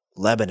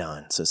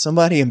 Lebanon. So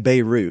somebody in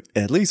Beirut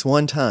at least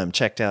one time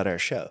checked out our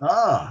show.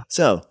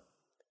 So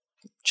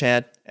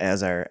Chad,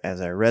 as our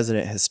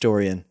resident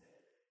historian,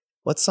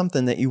 what's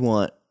something that you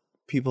want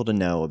people to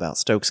know about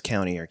Stokes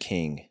County or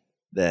King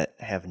that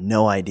have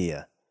no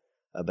idea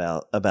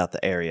about the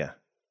area,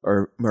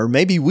 or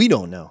maybe we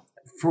don't know?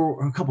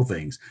 For a couple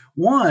things.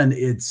 One,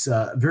 it's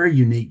a very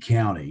unique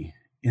county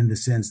in the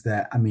sense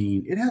that,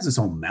 it has its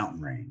own mountain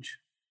range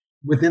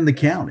within the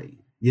county.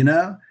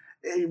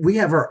 We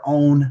have our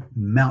own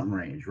mountain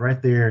range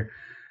right there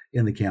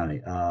in the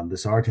county, the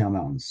Sauratown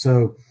Mountains.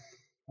 So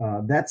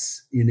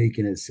that's unique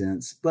in its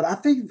sense. But I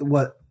think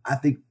what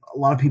a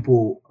lot of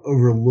people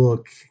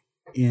overlook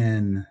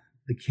in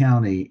the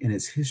county and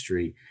its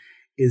history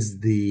is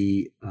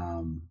the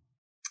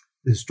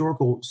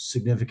historical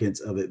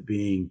significance of it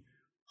being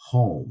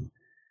home.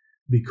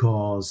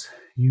 Because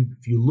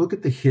if you look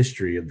at the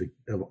history of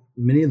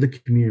many of the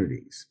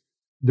communities,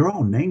 they're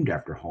all named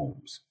after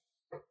homes.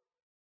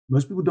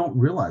 Most people don't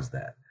realize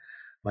that.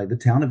 Like the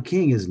town of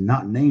King is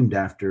not named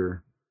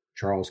after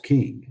Charles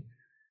King.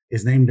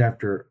 It's named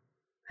after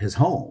his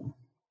home.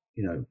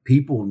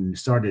 People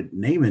started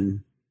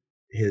naming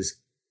his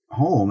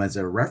home as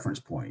a reference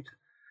point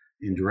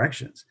in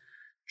directions.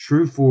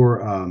 True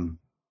for,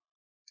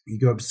 you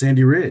go up to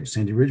Sandy Ridge.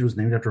 Sandy Ridge was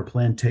named after a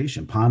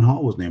plantation. Pine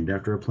Hall was named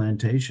after a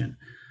plantation.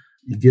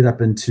 You get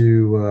up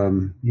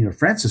into,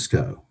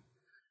 Francisco,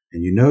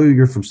 and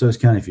you're from Stokes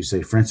County if you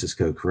say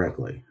Francisco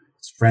correctly.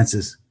 It's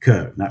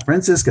Francisco, not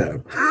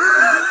Francisco.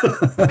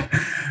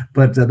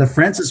 But the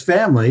Francis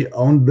family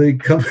owned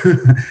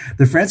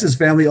the Francis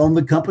family owned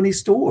the company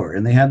store,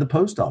 and they had the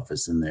post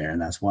office in there,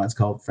 and that's why it's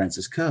called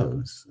Francisco.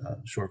 It's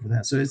short for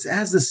that. So it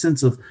has this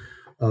sense of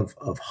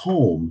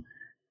home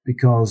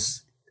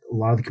because a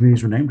lot of the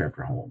communities were named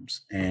after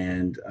homes,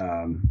 and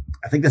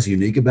I think that's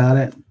unique about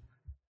it.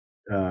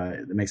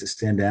 That makes it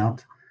stand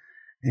out.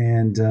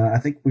 And I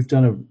think we've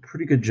done a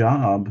pretty good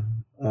job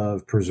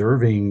of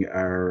preserving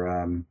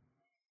our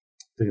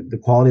the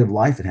quality of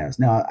life it has.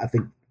 Now, I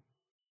think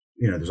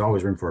there's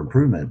always room for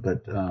improvement,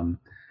 but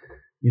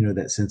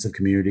that sense of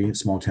community,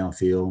 small town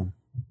feel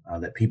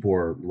that people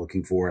are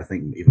looking for, I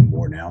think even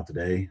more now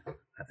today.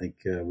 I think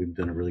we've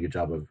done a really good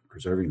job of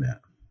preserving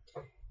that.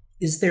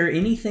 Is there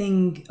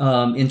anything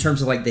in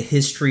terms of like the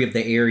history of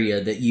the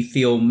area that you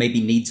feel maybe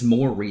needs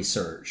more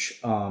research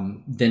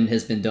than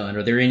has been done?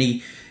 Are there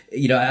any,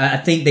 I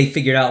think they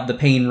figured out the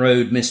Payne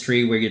Road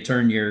mystery where you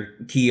turn your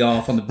key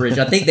off on the bridge.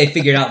 I think they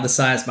figured out the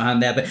science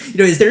behind that. But,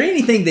 is there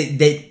anything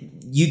that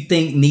you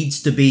think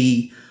needs to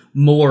be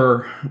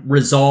more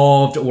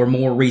resolved or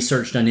more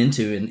research done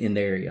into in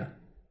the area?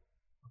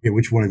 Okay,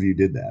 which one of you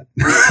did that?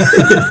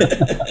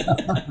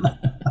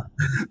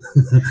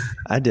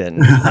 I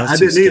didn't. I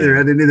didn't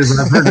either. But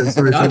I've heard that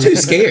story. I'm too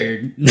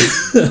scared.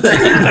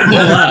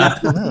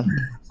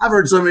 I've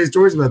heard so many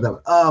stories about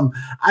that.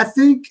 I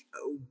think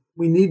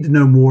we need to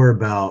know more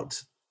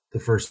about the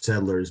first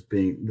settlers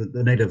being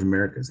the Native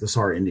Americans, the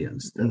Saur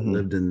Indians that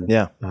lived in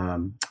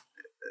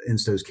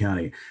Stokes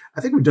County.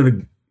 I think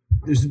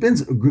there's been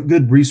some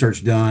good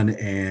research done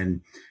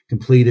and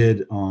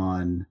completed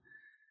on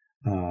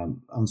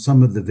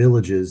some of the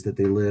villages that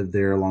they lived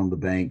there along the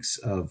banks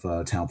of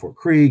Town Fork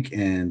Creek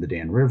and the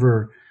Dan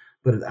River.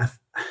 But I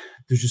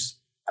feel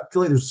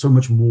like there's so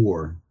much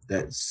more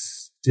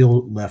that's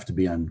still left to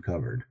be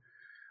uncovered.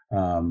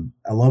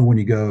 I love when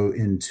you go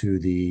into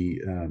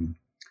the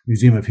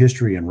Museum of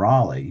History in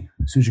Raleigh.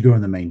 As soon as you go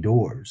in the main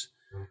doors,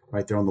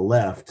 right there on the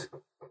left,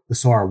 the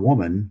Saur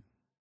woman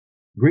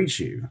greets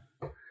you,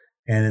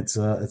 and it's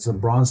a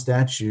bronze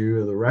statue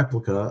of the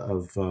replica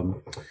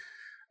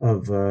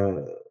of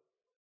a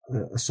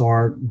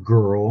Saur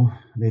girl.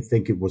 They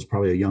think it was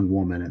probably a young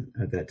woman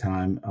at that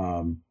time,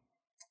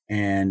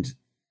 and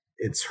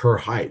it's her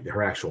height,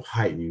 her actual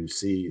height, and you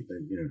see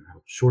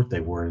how short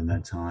they were in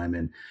that time,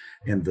 and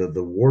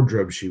the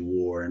wardrobe she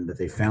wore, and that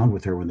they found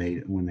with her when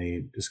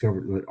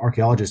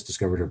archaeologists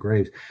discovered her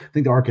graves. I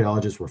think the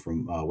archaeologists were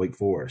from Wake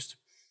Forest.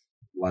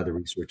 A lot of the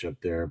research up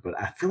there, but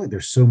I feel like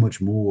there's so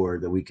much more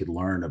that we could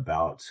learn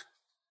about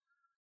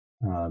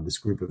this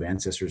group of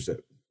ancestors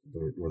that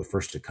were the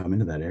first to come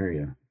into that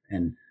area.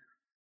 And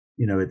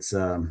it's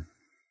I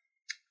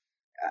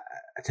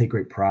take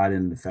great pride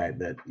in the fact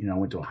that I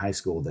went to a high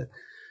school that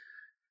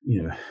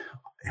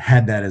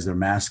had that as their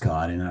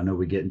mascot. And I know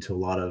we get into a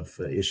lot of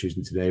issues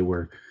in today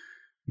where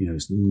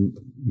it's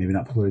maybe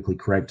not politically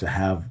correct to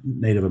have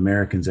Native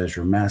Americans as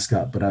your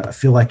mascot, but I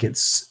feel like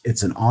it's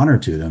an honor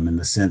to them in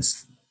the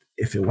sense,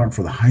 if it weren't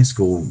for the high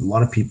school, a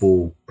lot of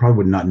people probably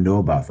would not know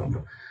about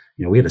them.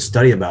 We had to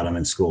study about them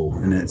in school,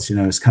 and it's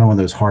it's kind of one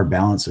of those hard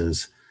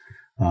balances.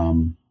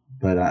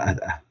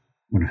 But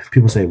when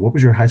people say, "What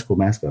was your high school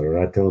mascot?" or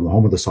I tell them the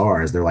home of the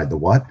Saurs, they're like, "The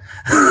what?"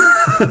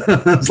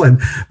 It's like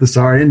the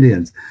Saur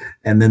Indians,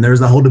 and then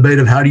there's the whole debate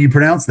of how do you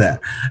pronounce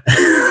that.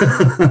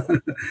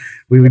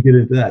 We would get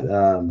into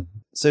that.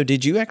 So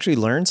did you actually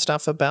learn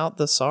stuff about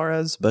the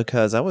Sauras?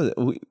 Because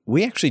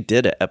we actually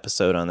did an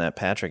episode on that,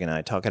 Patrick and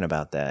I, talking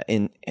about that.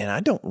 And I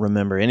don't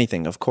remember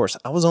anything. Of course,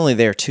 I was only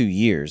there 2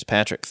 years,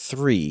 Patrick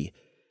 3,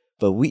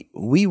 but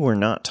we were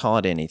not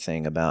taught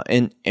anything about,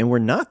 and we're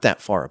not that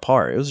far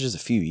apart. It was just a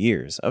few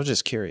years. I was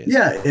just curious.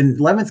 Yeah, in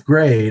 11th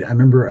grade, I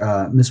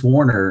remember Miss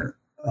Warner,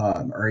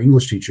 our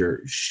English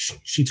teacher,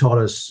 she taught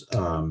us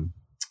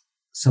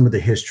some of the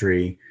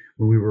history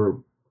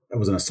when it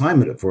was an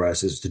assignment for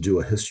us is to do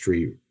a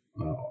history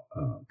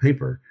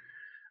paper,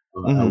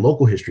 a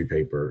local history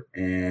paper,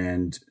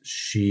 and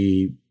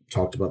she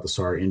talked about the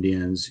Saur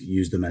Indians,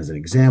 used them as an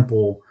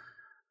example,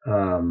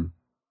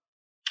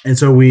 and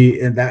so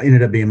that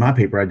ended up being my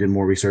paper. I did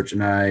more research,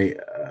 and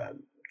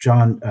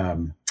James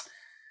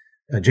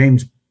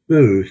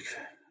Booth,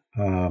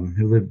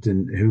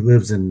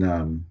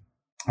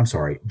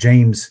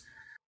 James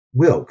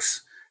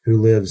Wilkes, who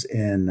lives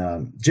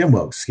in Jim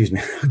Wilkes, excuse me.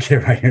 I'll get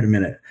it right here in a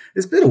minute.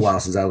 It's been a while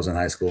since I was in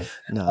high school.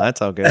 No,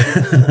 that's all good.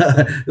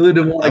 He lived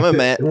in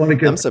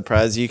I'm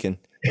surprised you can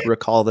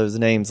recall those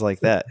names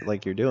like that,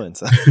 like you're doing.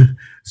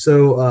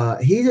 So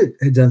he had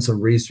done some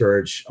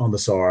research on the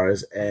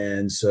Saurs,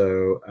 and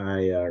so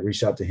I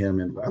reached out to him,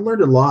 and I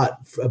learned a lot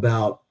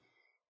about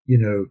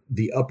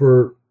the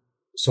upper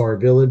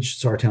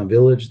Saurtown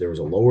village. There was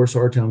a lower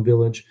Saurtown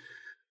village.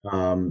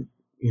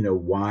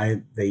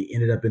 Why they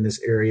ended up in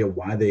this area,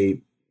 why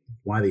they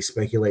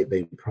speculate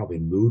they probably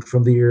moved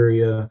from the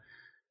area,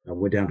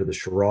 went down to the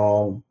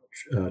Sherall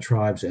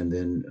tribes, and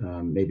then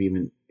maybe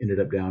even ended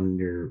up down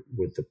near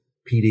with the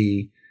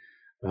PD.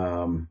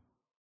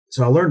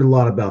 So I learned a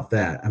lot about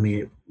that. I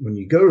mean, when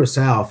you go to the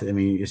South, I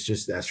mean, it's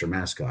just that's your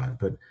mascot.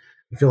 But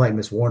I feel like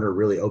Miss Warner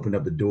really opened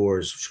up the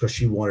doors because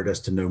she wanted us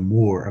to know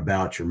more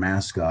about your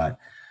mascot.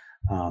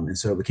 And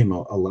so it became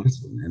a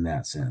lesson in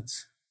that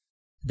sense.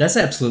 That's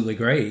absolutely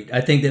great. I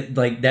think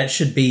that that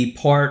should be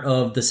part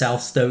of the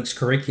South Stokes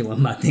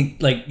curriculum. I think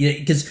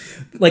because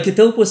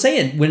Philip was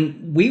saying,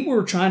 when we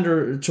were trying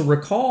to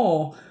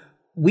recall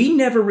we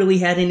never really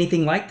had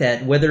anything like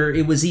that, whether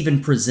it was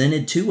even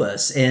presented to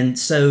us. And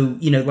so,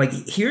 like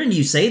hearing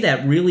you say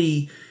that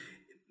really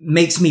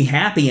makes me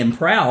happy and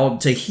proud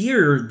to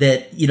hear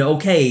that,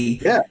 okay,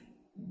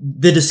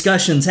 the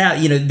discussions out,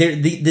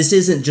 this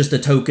isn't just a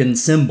token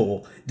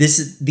symbol.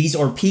 These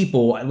are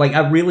people. Like,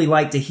 I really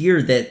like to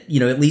hear that,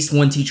 at least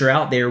one teacher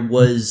out there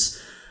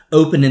was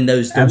opening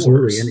those doors.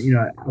 Absolutely. And,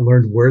 I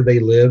learned where they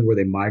lived, where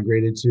they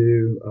migrated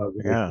to.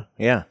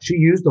 Yeah. She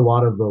used a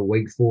lot of the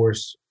Wake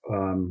Forest.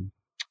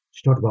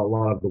 She talked about a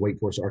lot of the Wake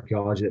Forest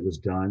archaeology that was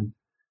done.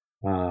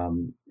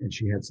 And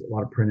she had a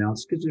lot of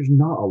printouts because there's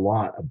not a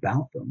lot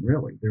about them,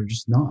 really. They're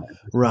just not.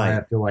 That's right.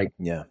 I feel like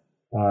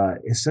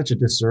it's such a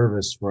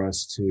disservice for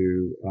us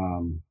to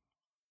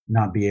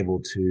not be able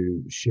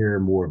to share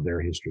more of their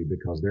history,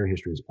 because their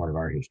history is part of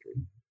our history.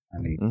 I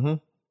mean,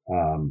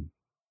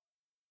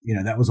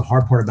 that was a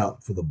hard part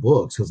for the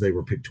books, because they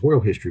were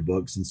pictorial history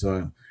books. And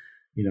so,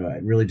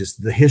 it really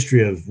just, the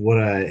history of what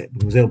I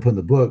was able to put in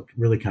the book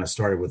really kind of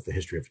started with the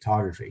history of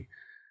photography.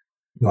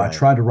 Right. I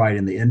tried to write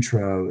in the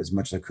intro as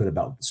much as I could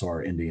about the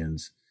Saur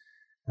Indians.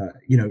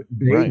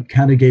 They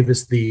kind of gave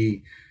us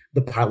the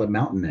Pilot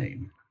Mountain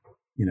name.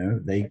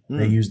 They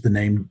used the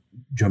name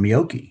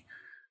Jomioki,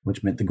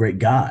 which meant the Great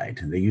Guide.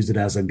 And they used it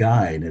as a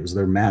guide. It was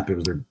their map. It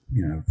was their,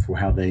 for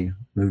how they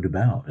moved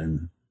about.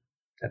 And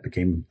that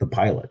became the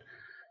Pilot.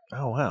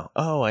 Oh, wow.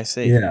 Oh, I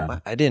see. Yeah.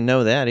 I didn't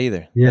know that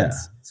either. Yeah.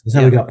 That's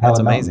how we got Pilot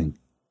amazing. Mountain.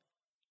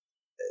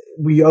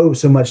 We owe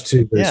so much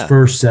to those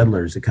first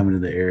settlers that come into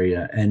the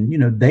area. And,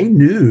 they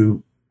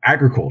knew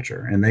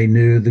agriculture and they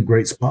knew the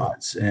great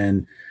spots.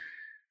 And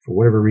for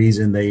whatever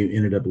reason, they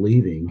ended up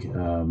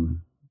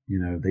leaving.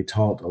 They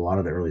taught a lot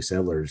of the early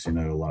settlers, a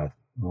lot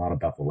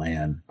about the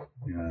land.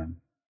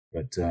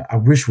 But I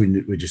wish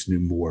we just knew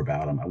more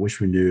about them. I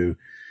wish we knew,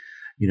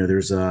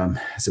 there's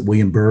is it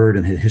William Byrd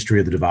in his History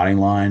of the Dividing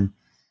Line?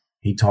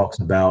 He talks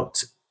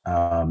about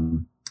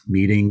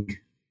meeting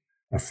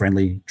a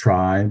friendly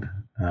tribe,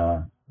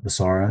 the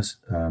Sauras.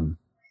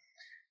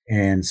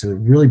 And so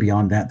really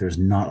beyond that, there's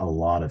not a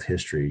lot of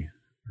history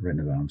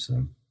written about them.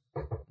 So,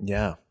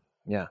 yeah.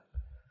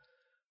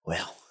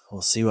 Well,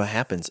 we'll see what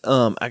happens.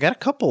 I got a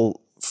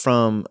couple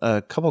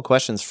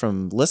questions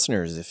from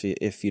listeners,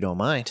 if you don't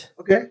mind.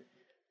 Okay.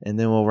 And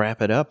then we'll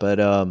wrap it up. But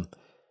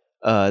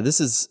this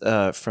is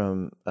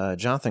from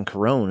Jonathan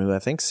Carone, who I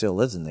think still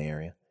lives in the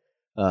area.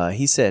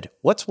 He said,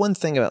 "What's one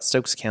thing about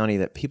Stokes County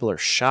that people are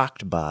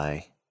shocked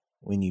by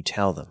when you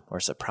tell them, or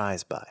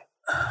surprised by?"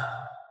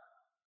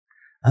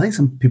 I think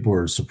some people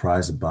are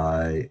surprised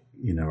by,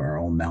 our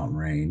own mountain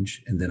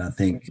range. And then I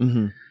think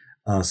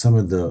some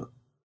of the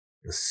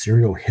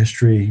serial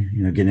history,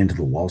 getting into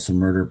the Lawson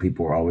murder,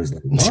 people are always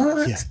like,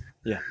 what?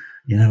 Yeah.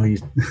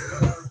 Like,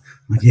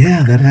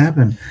 yeah, that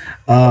happened.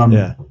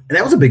 And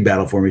that was a big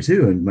battle for me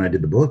too. And when I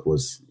did the book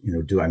was,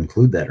 do I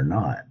include that or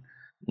not?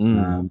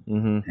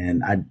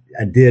 And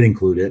I did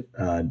include it,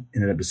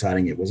 ended up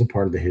deciding it was a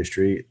part of the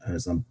history,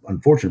 as an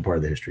unfortunate part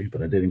of the history,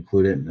 but I did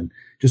include it in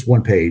just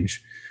one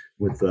page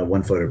with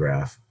one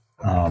photograph.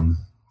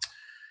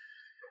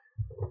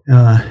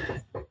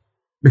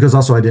 Because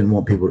also I didn't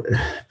want people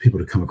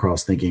to come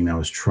across thinking I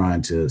was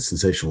trying to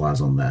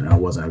sensationalize on that. And I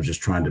wasn't. I was just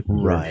trying to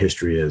write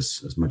history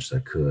as much as I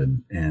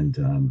could.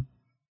 And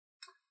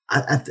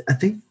I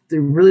think it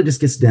really just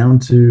gets down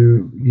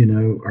to,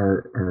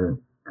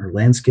 our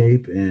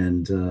landscape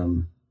and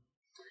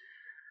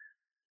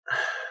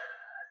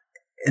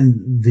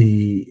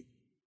the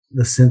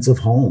sense of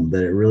home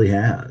that it really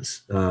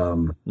has.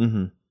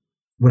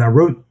 When I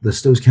wrote the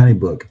Stokes County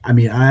book, I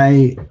mean,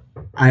 I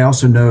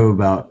also know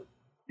about,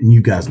 and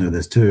you guys know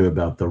this too,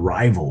 about the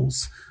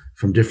rivals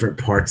from different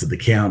parts of the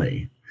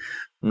county.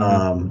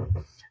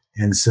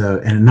 And so,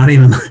 and not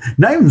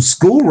even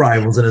school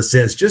rivals in a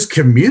sense, just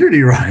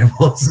community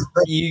rivals.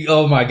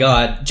 Oh my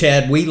God,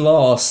 Chad, we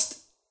lost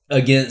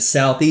against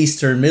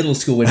Southeastern Middle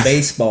School in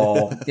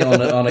baseball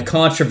on a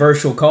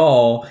controversial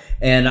call,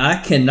 and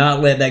I cannot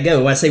let that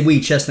go. When I say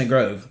we, Chestnut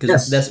Grove,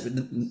 because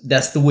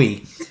that's the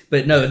we.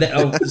 But no,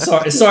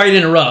 sorry to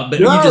interrupt, but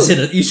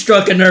you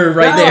struck a nerve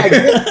right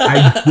there.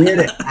 I get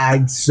it.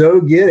 I so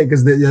get it,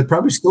 because they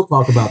probably still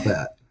talk about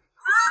that.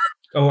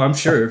 Oh, I'm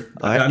sure.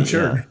 I'm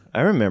sure. Yeah.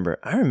 I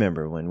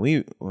remember when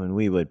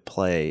we would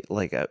play,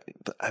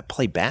 I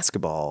played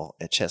basketball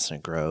at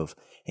Chestnut Grove,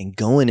 and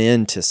going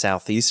into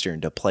Southeastern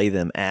to play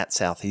them at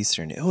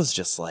Southeastern, it was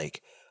just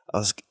like,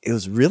 it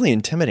was really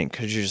intimidating,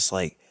 because you're just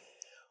like,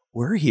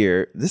 we're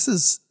here. This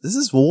is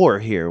war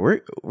here.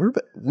 We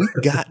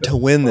got to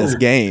win this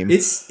game.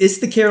 It's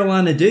the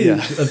Carolina Duke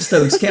of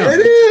Stokes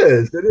County.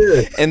 It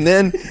is. And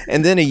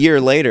then a year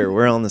later,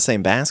 we're on the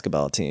same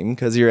basketball team,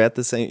 because you're at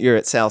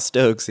South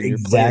Stokes, and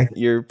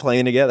you're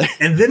playing together.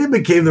 And then it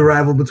became the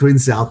rival between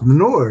South and the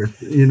North.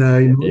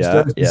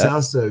 Stokes and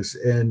South Stokes,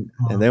 and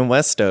then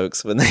West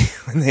Stokes, when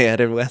they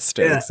added West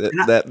Stokes,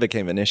 that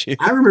became an issue.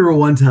 I remember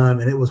one time,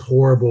 and it was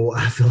horrible.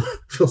 I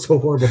feel so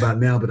horrible about it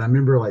now, but I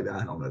remember, I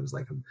don't know, it was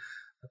like a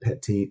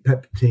pep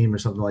team or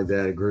something like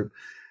that, a group.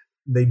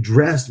 They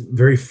dressed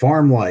very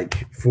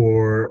farm-like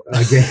for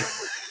a game.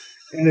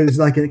 And it was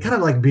like it kind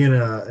of like being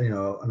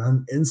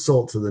an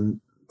insult to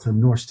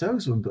North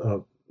Stokes with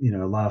a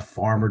lot of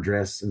farmer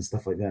dress and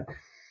stuff like that.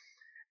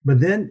 But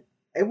then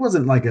it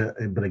wasn't like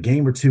but a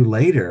game or two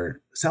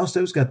later, South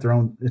Stokes got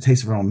a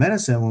taste of their own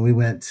medicine when we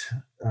went.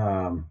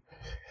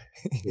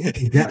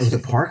 It was a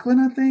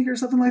Parkland, I think, or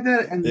something like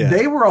that, and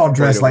they were all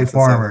dressed like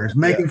farmers,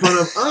 making fun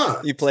of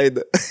us. You played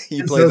the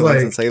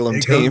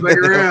Winston-Salem team. It comes back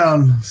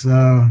around,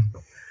 so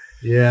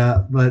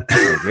yeah. But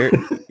I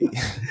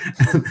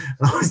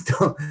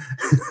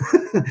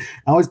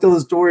always tell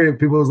the story.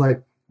 People was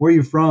like, "Where are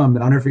you from?"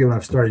 And I'll never forget when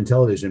I started in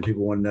television.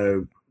 People want to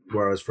know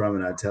where I was from,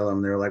 and I tell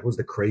them, they're like, "What's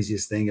the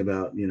craziest thing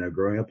about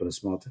growing up in a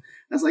small town?"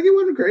 I was like, "It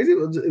wasn't crazy. It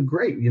was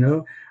great."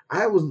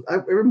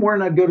 Every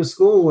morning I'd go to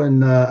school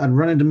and I'd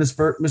run into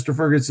Mr.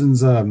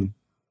 Ferguson's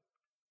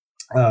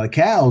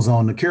cows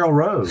on the Carroll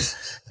Road,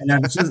 and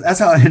that's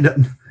how I ended up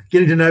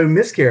getting to know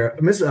Miss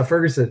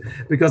Ferguson,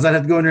 because I'd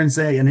have to go in there and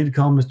say, "I need to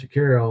call Mr.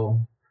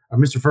 Carroll or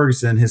Mr.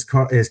 Ferguson. His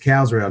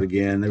cows are out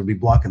again. They would be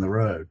blocking the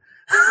road."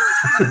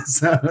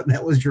 So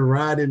that was your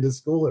ride into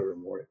school every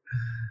morning.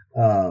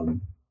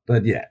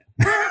 But yeah,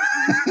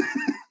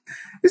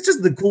 it's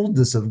just the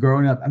coolness of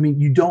growing up. I mean,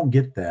 you don't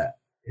get that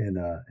in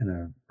a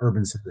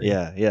urban city.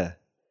 Yeah.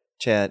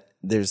 Chad,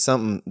 there's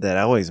something that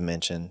I always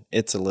mention.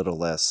 It's a little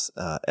less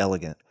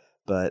elegant,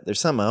 but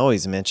there's something I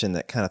always mention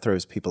that kind of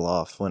throws people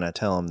off when I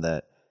tell them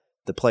that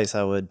the place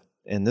I would,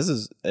 and this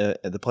is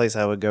the place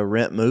I would go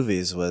rent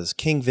movies, was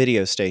King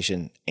Video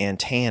Station and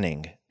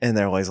tanning. And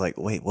they're always like,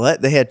 "Wait,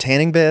 what? They had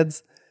tanning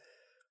beds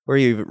where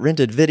you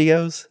rented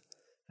videos?"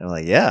 And I'm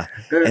like, "Yeah."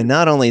 And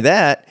not only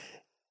that,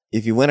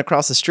 if you went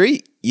across the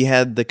street, you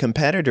had the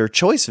competitor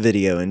Choice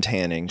Video and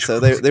tanning. So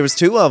there was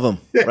two of them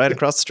right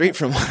across the street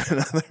from one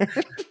another.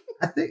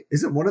 I think,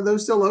 isn't one of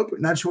those still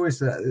open? Not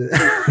Choice.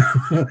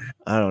 I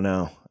don't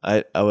know.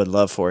 I would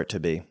love for it to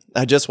be.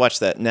 I just watched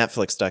that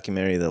Netflix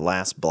documentary, The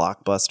Last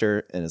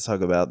Blockbuster, and it's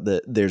talking about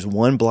there's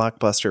one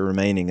Blockbuster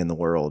remaining in the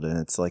world, and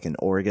it's like in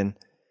Oregon.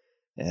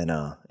 And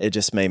it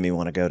just made me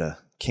want to go to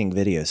King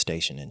Video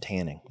Station and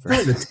tanning.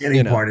 The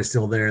tanning part is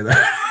still there,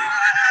 though.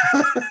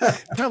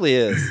 Probably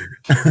is.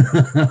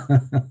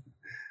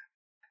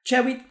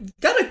 Chad, we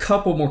got a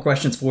couple more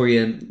questions for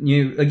you.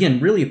 You, again,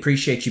 really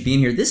appreciate you being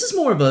here. This is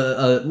more of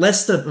a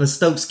less of a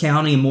Stokes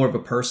County and more of a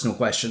personal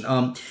question.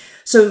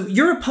 So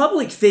you're a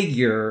public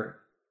figure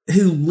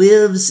who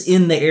lives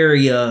in the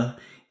area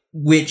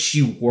which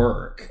you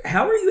work.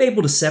 How are you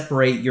able to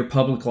separate your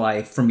public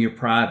life from your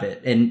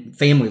private and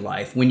family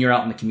life when you're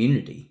out in the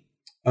community?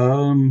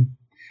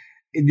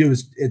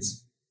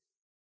 It's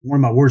one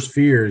of my worst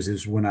fears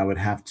is when I would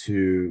have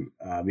to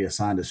be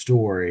assigned a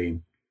story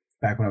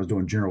back when I was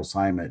doing general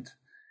assignment,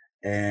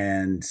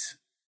 and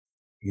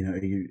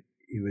you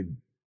would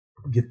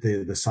get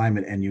the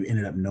assignment and you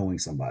ended up knowing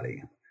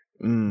somebody.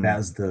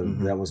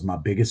 That was my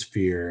biggest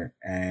fear,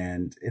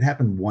 and it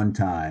happened one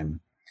time,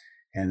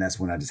 and that's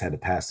when I just had to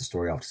pass the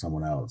story off to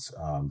someone else.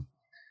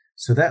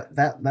 So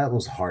that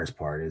was the hardest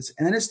part. And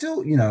then it's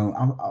still,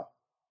 I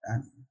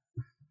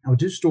would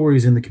do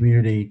stories in the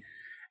community,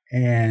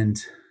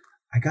 and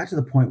I got to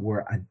the point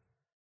where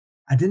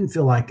I didn't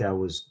feel like I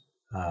was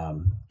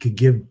could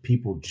give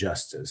people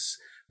justice,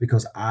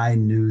 because I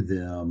knew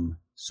them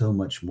so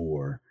much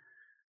more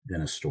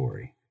than a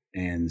story.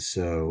 And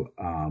so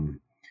I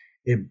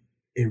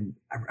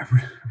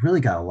really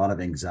got a lot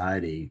of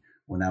anxiety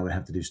when I would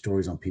have to do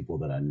stories on people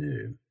that I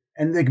knew.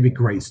 And they could be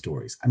great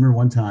stories. I remember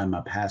one time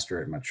my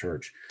pastor at my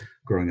church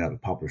growing up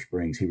at Poplar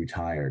Springs, he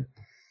retired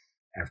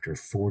after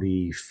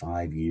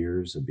 45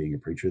 years of being a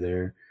preacher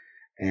there.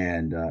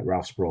 And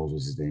Ralph Sproles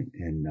was his name.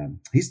 And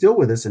he's still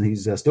with us, and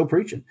he's still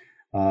preaching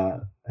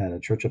at a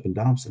church up in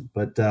Dobson.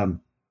 But I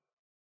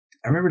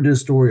remember doing a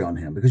story on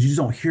him, because you just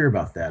don't hear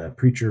about that. A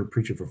preacher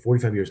preaching for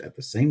 45 years at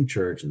the same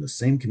church in the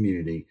same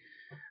community.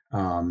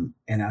 And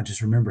I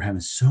just remember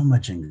having so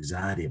much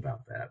anxiety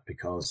about that,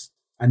 because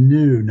I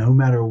knew no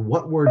matter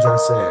what words I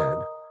said,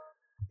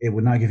 it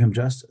would not give him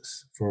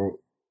justice for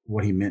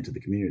what he meant to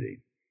the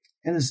community.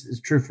 And this is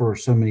true for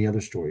so many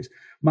other stories.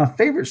 My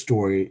favorite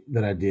story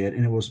that I did,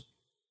 and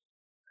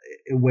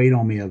it weighed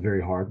on me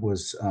very hard,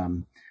 was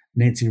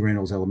Nancy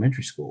Reynolds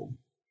Elementary School,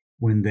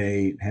 when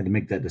they had to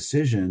make that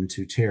decision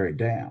to tear it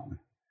down.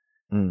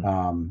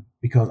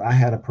 Because I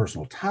had a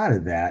personal tie to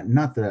that.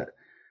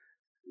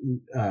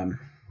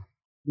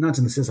 Not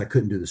in the sense I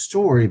couldn't do the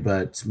story,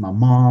 but my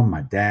mom,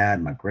 my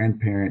dad, my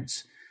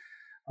grandparents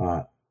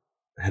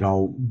had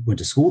all went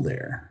to school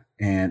there.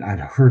 And I'd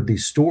heard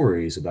these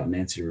stories about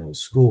Nancy Reynolds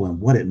School and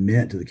what it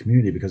meant to the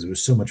community, because it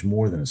was so much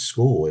more than a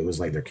school. It was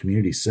like their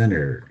community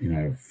center,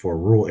 for a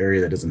rural area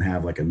that doesn't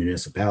have like a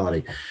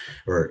municipality,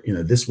 or,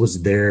 this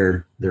was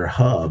their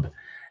hub.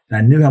 And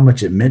I knew how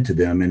much it meant to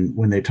them. And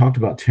when they talked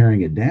about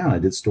tearing it down, I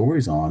did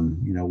stories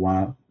on,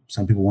 why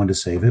some people wanted to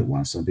save it,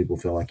 why some people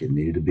felt like it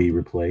needed to be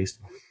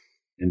replaced.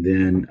 And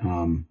then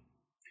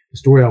the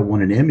story I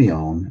won an Emmy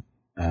on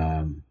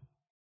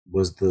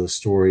was the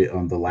story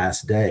on the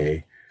last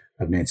day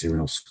of Nancy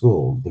Reynolds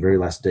School, the very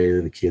last day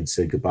that the kids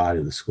said goodbye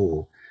to the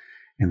school.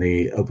 and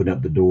they opened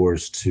up the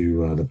doors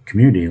to the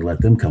community and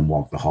let them come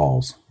walk the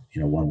halls,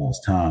 one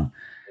last time.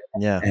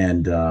 Yeah.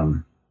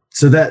 And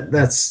so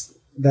that's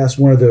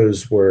one of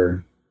those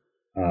where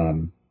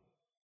I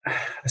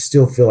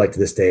still feel like to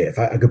this day, if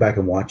I go back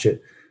and watch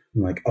it,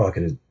 I'm like, oh,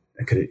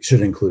 should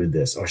have included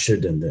this, or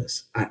should have done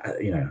this,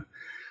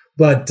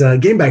 But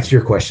getting back to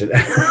your question,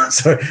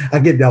 sorry, I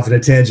get off on a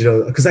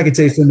tangent because I could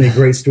tell you so many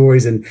great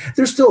stories, and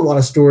there's still a lot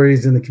of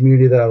stories in the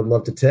community that I would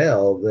love to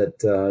tell that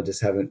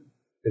just haven't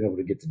been able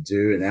to get to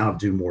do. And now I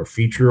do more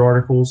feature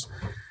articles,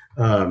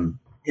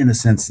 in the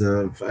sense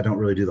of I don't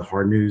really do the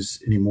hard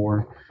news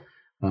anymore.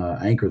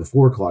 I anchor the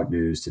 4 o'clock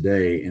news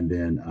today, and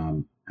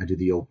then I do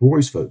the old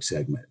boys folk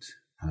segment.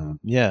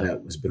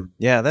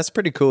 That's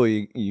pretty cool.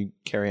 You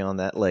carry on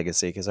that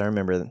legacy, because I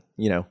remember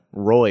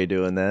Roy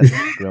doing that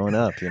growing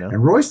up.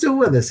 And Roy's still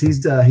with us.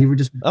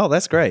 Oh,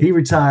 that's great. He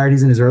retired.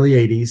 He's in his early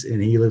 80s,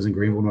 and he lives in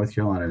Greenville, North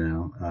Carolina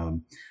now.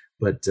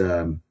 But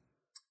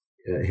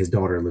his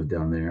daughter lived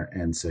down there,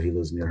 and so he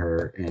lives near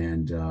her.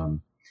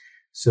 And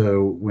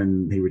so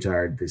when he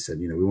retired, they said,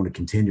 we want to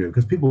continue it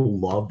because people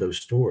love those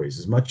stories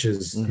as much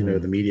as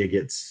the media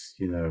gets.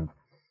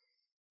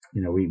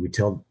 We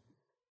tell,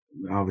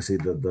 obviously,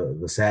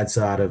 the sad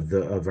side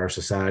of our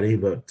society,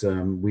 but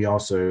we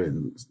also,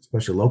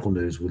 especially local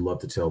news, we love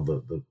to tell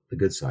the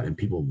good side, and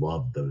people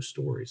love those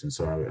stories. And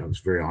so I was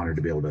very honored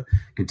to be able to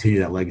continue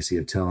that legacy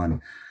of telling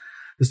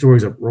the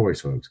stories of Roy's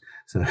folks.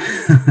 So,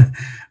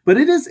 but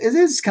it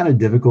is kind of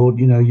difficult.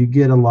 You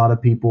get a lot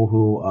of people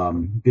who,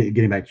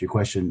 getting back to your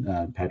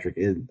question, Patrick,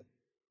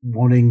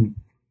 feeling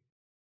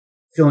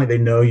like they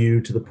know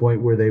you to the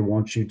point where they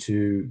want you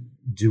to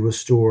do a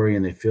story,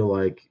 and they feel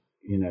like,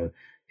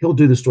 he'll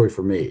do the story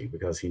for me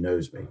because he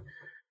knows me.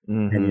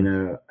 Mm-hmm.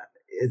 And,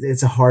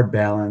 it's a hard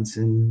balance,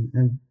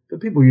 but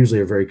people usually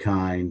are very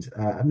kind.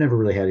 I've never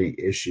really had any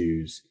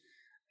issues,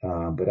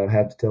 but I've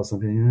had to tell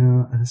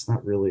something, it's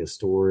not really a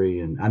story.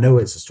 And I know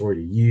it's a story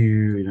to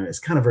you, it's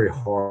kind of very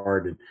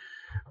hard.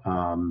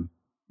 And,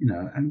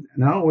 and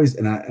I always,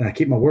 and I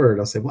keep my word.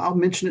 I'll say, well, I'll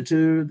mention it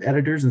to the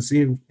editors and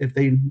see if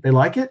they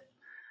like it.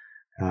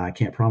 I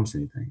can't promise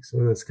anything.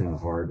 So that's kind of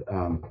hard.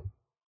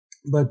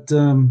 But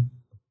the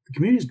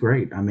community is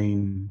great. I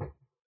mean,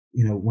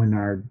 when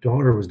our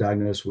daughter was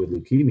diagnosed with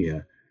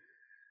leukemia,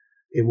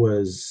 it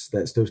was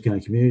that Stokes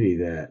County community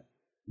that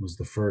was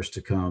the first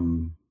to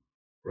come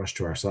rush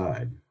to our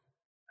side.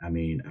 I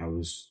mean,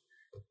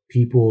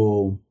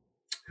 people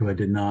who I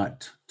did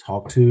not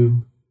talk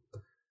to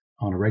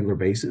on a regular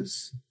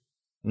basis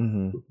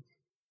from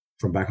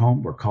back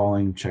home were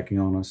calling, checking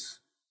on us,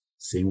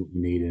 seeing what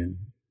we needed,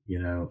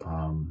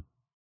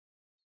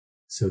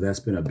 so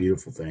that's been a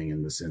beautiful thing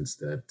in the sense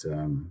that,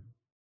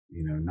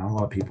 not a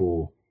lot of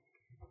people,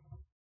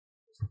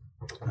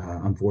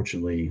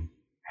 unfortunately,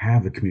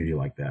 have a community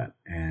like that.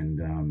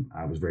 And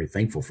I was very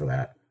thankful for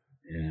that.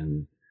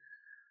 And,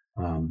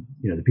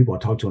 the people I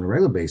talk to on a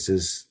regular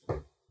basis,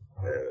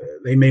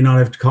 they may not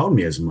have called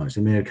me as much.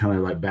 They may have kind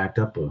of like backed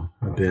up a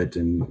bit.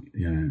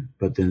 And,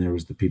 but then there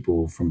was the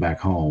people from back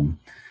home.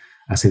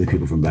 I say the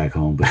people from back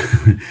home, but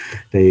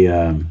they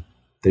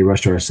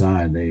rushed to our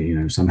side.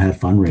 They, some had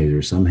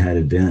fundraisers, some had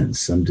events,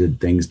 some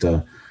did things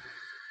to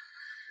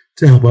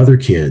help other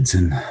kids,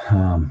 and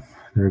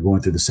they were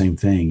going through the same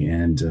thing.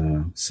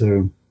 And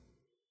so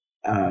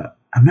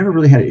I've never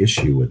really had an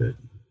issue with it.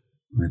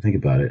 When I think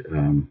about it,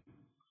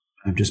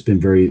 I've just been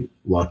very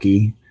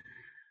lucky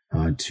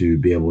to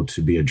be able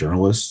to be a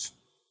journalist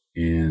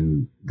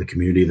in the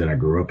community that I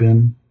grew up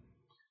in,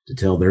 to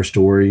tell their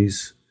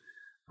stories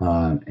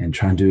and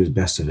try and do as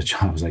best of a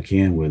job as I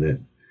can with it.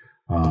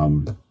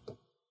 But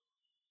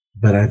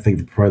I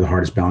think probably the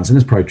hardest balance, and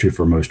it's probably true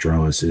for most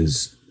journalists,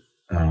 is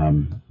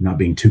not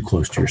being too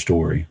close to your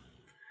story.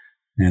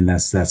 And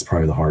that's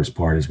probably the hardest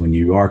part, is when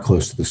you are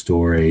close to the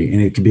story, and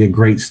it could be a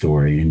great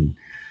story, and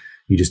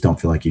you just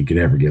don't feel like you could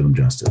ever give them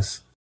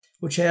justice.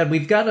 Well, Chad,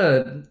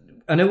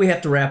 I know we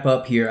have to wrap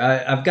up here.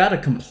 I've got a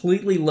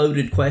completely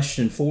loaded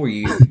question for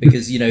you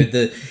because,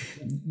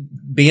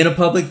 being a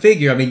public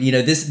figure, I mean,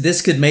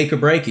 this could make or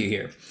break you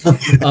here.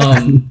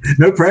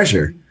 No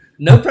pressure.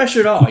 No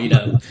pressure at all,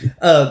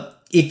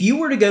 If you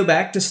were to go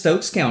back to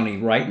Stokes County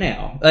right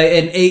now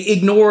and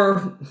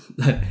ignore,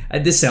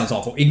 this sounds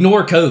awful,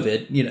 ignore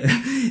COVID,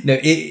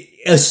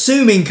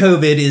 assuming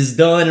COVID is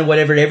done and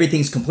whatever,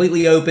 everything's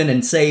completely open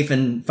and safe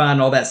and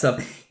fine, all that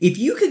stuff. If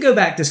you could go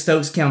back to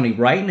Stokes County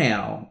right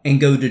now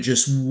and go to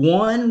just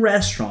one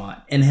restaurant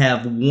and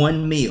have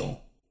one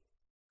meal,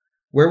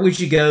 where would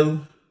you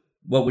go?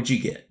 What would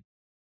you get?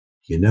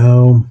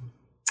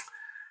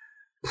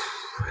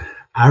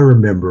 I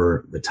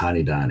remember the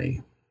Tiny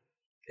Donny.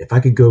 If I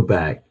could go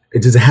back,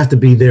 it doesn't have to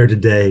be there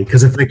today,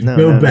 because if I could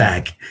go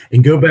back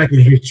in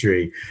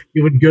history,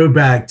 it would go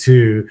back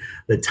to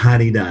the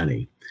Tiny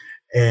Donny.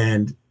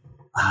 And,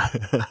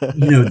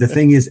 the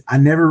thing is, I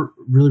never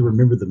really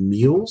remember the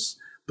meals,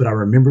 but I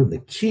remember the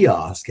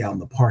kiosk out in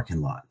the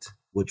parking lot,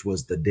 which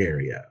was the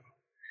Dario.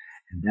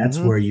 And that's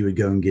where you would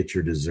go and get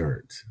your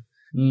dessert.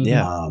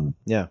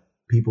 Yeah.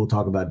 People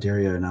talk about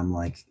Dario, and I'm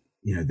like,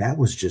 that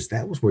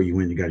was where you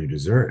went and you got your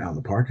dessert out in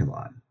the parking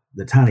lot.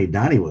 The Tiny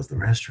Donny was the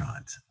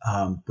restaurant.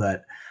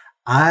 But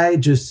I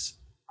just,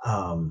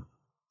 I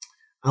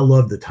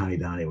loved the Tiny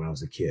Donny when I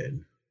was a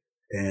kid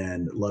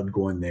and loved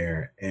going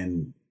there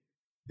and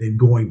then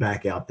going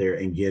back out there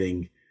and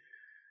getting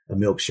a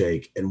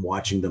milkshake and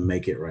watching them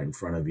make it right in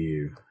front of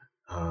you.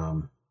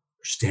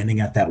 Standing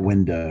at that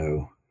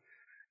window,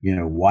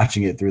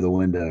 watching it through the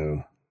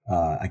window.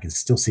 I can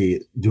still see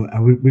it doing.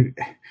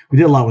 We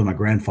did a lot with my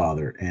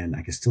grandfather, and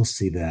I can still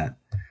see that.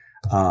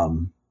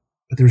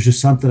 But there was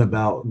just something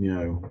about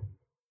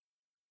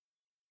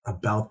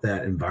about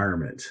that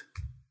environment.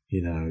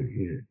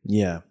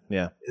 Yeah.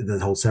 The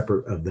whole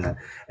separate of that.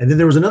 And then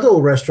there was another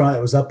little restaurant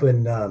that was up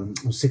in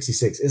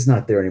 66. It's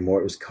not there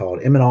anymore. It was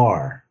called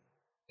M&R.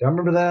 Do I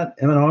remember that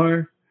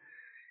M&R?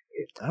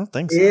 I don't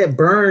think so. It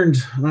burned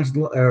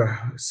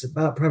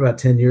probably about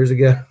 10 years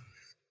ago.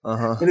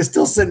 Uh-huh. And it's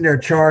still sitting there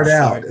charred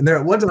out. And there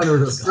at one time there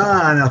was a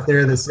sign out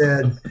there that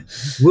said,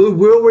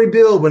 we'll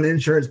rebuild when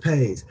insurance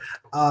pays.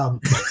 Oh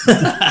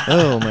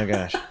my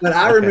gosh. But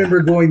I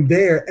remember going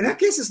there, and I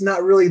guess it's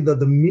not really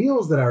the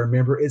meals that I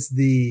remember, it's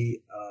the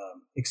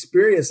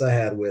experience I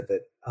had with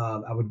it.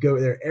 I would go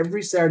there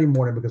every Saturday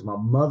morning because my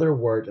mother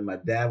worked and my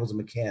dad was a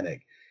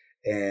mechanic.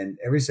 And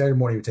every Saturday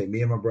morning he would take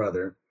me and my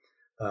brother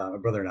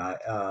and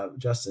I,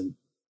 Justin,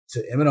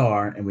 to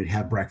M&R, and we'd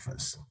have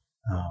breakfast.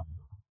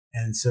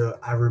 And so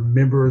I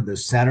remember the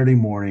Saturday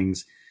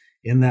mornings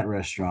in that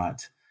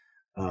restaurant,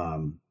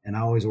 and I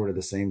always ordered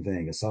the same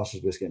thing: a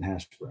sausage biscuit and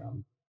hash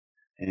brown.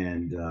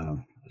 And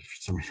for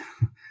some reason,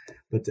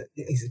 but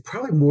it's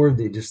probably more of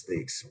the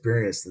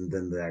experience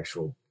than the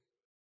actual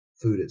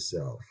food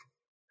itself.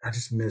 I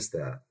just miss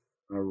that.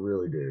 I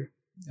really do.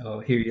 Oh,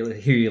 hear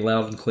you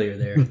loud and clear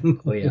there.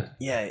 Oh yeah.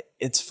 Yeah,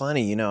 it's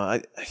funny.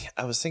 I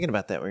was thinking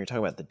about that when you're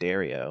talking about the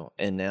Dario,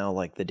 and now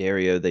like the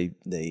Dario,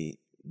 the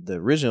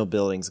original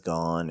building's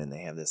gone, and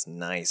they have this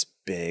nice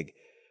big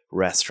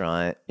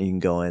restaurant. You can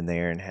go in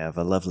there and have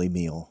a lovely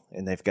meal,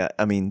 and they've got,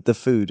 the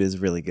food is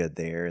really good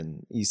there,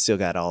 and you still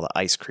got all the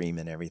ice cream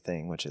and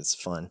everything, which is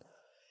fun.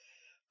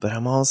 But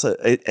I'm also,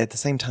 at the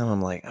same time,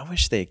 I'm like, I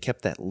wish they had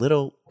kept that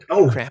little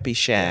crappy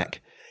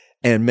shack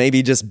and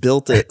maybe just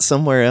built it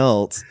somewhere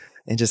else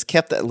and just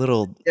kept that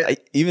little,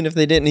 even if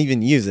they didn't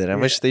even use it. I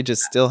wish they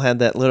just still had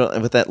that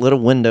little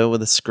window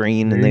with a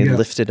screen, and they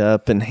lift it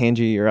up and hand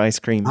you your ice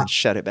cream and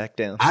shut it back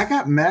down. I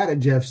got mad at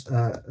Jeff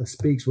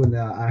Speaks when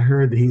I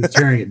heard that he was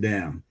tearing it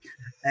down.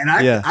 And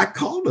I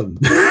called him.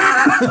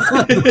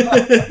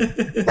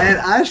 And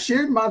I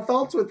shared my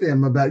thoughts with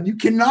him about, you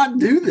cannot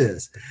do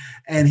this.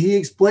 And he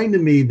explained to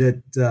me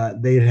that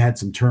they had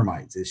some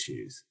termites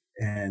issues.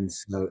 And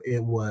so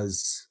it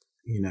was,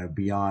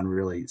 beyond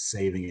really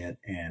saving it.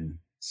 And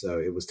so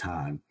it was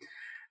time.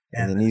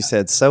 And then you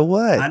said, so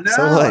what? I know.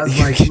 So what? I was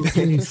like,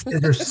 is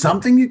there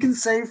something you can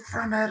save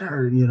from it?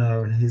 Or,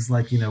 and he's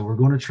like, we're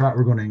going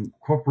to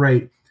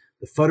incorporate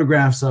the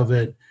photographs of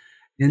it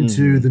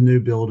into the new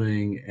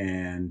building.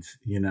 And,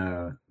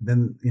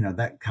 then,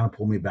 that kind of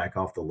pulled me back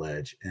off the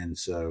ledge. And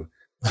so,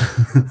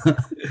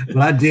 but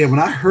I did, when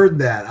I heard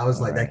that, I was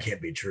like, that can't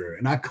be true.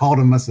 And I called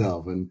him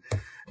myself, and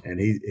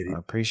he I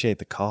appreciate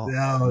the call.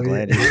 No,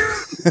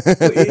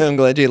 I'm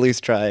glad you at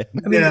least tried.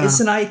 It's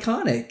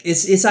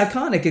it's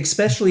iconic,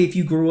 especially if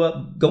you grew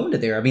up going to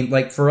there.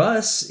 Like for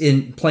us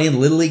in playing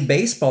Little League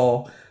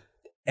baseball,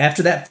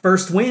 after that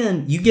first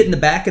win, you get in the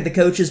back of the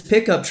coach's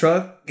pickup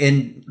truck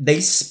and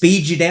they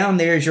speed you down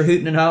there as you're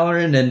hooting and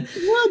hollering. And,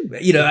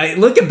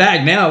 looking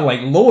back now,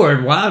 like,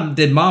 Lord, why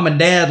did mom and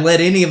dad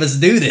let any of us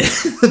do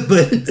this?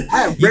 But I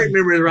have great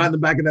memories right in the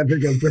back of that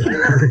pickup truck.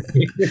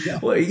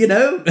 Well,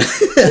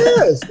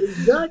 Yes,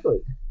 exactly.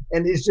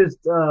 And it's just,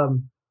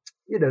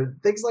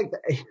 things like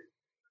that.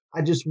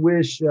 I just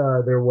wish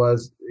there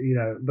was,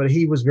 but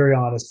he was very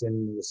honest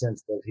in the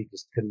sense that he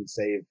just couldn't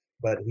save.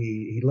 But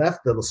he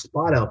left the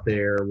spot out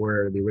there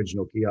where the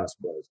original kiosk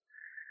was.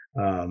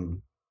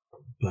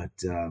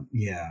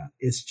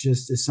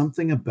 It's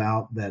something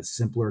about that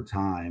simpler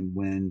time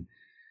when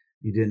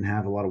you didn't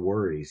have a lot of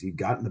worries. You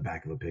got in the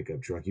back of a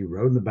pickup truck. You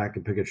rode in the back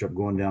of a pickup truck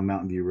going down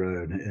Mountain View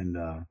Road. And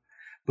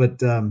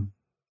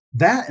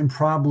that, and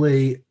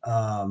probably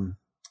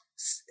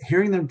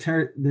hearing them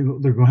they're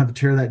going to have to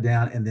tear that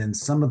down. And then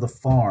some of the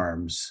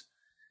farms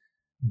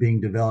being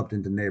developed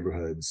into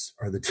neighborhoods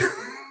are the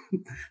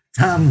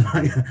time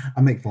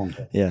I make phone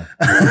calls. Yeah.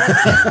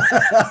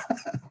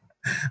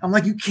 I'm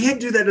like, you can't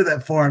do that to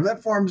that farm.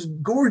 That farm's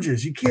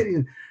gorgeous. You can't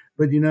even,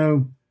 but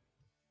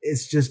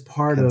it's just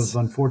part of,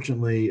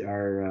 unfortunately,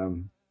 our,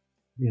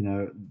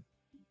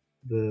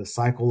 the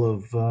cycle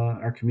of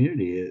our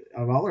community,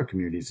 of all our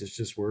communities. It's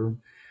just,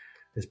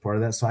 it's part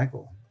of that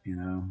cycle,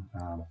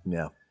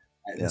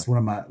 That's one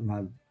of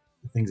my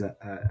things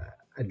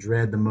I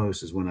dread the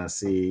most is when I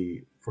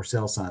see for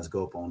sale signs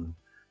go up on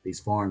these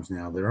farms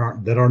now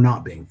that are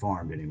not being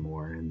farmed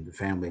anymore, and the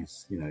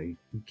families, you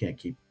can't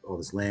keep all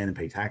this land and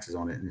pay taxes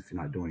on it, and if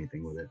you're not doing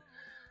anything with it.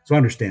 So I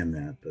understand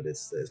that, but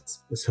it's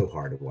so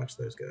hard to watch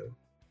those go.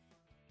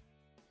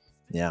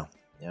 Yeah.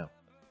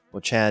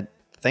 Well, Chad,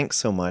 thanks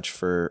so much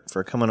for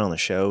coming on the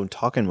show,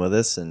 talking with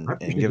us, and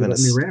giving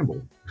us. Me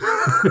ramble.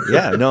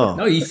 Yeah, no.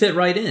 No, you fit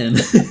right in.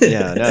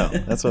 Yeah, no,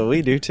 that's what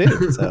we do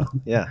too. So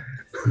yeah,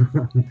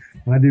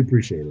 I do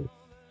appreciate it.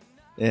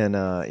 And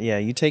yeah,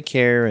 you take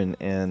care, and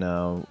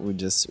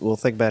we'll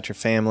think about your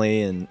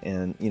family,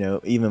 and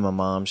even my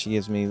mom, she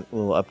gives me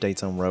little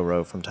updates on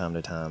Roro from time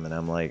to time, and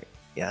I'm like,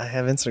 yeah, I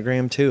have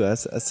Instagram too. I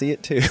see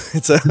it too.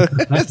 It's like,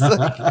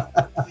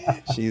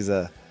 she's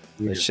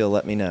she'll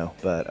let me know,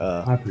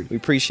 but we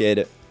appreciate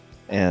it,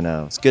 and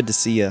it's good to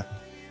see you,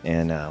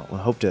 and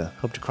we'll hope to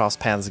cross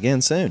paths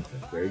again soon.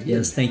 Very good.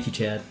 Yes, thank you,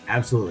 Chad.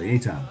 Absolutely,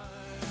 anytime.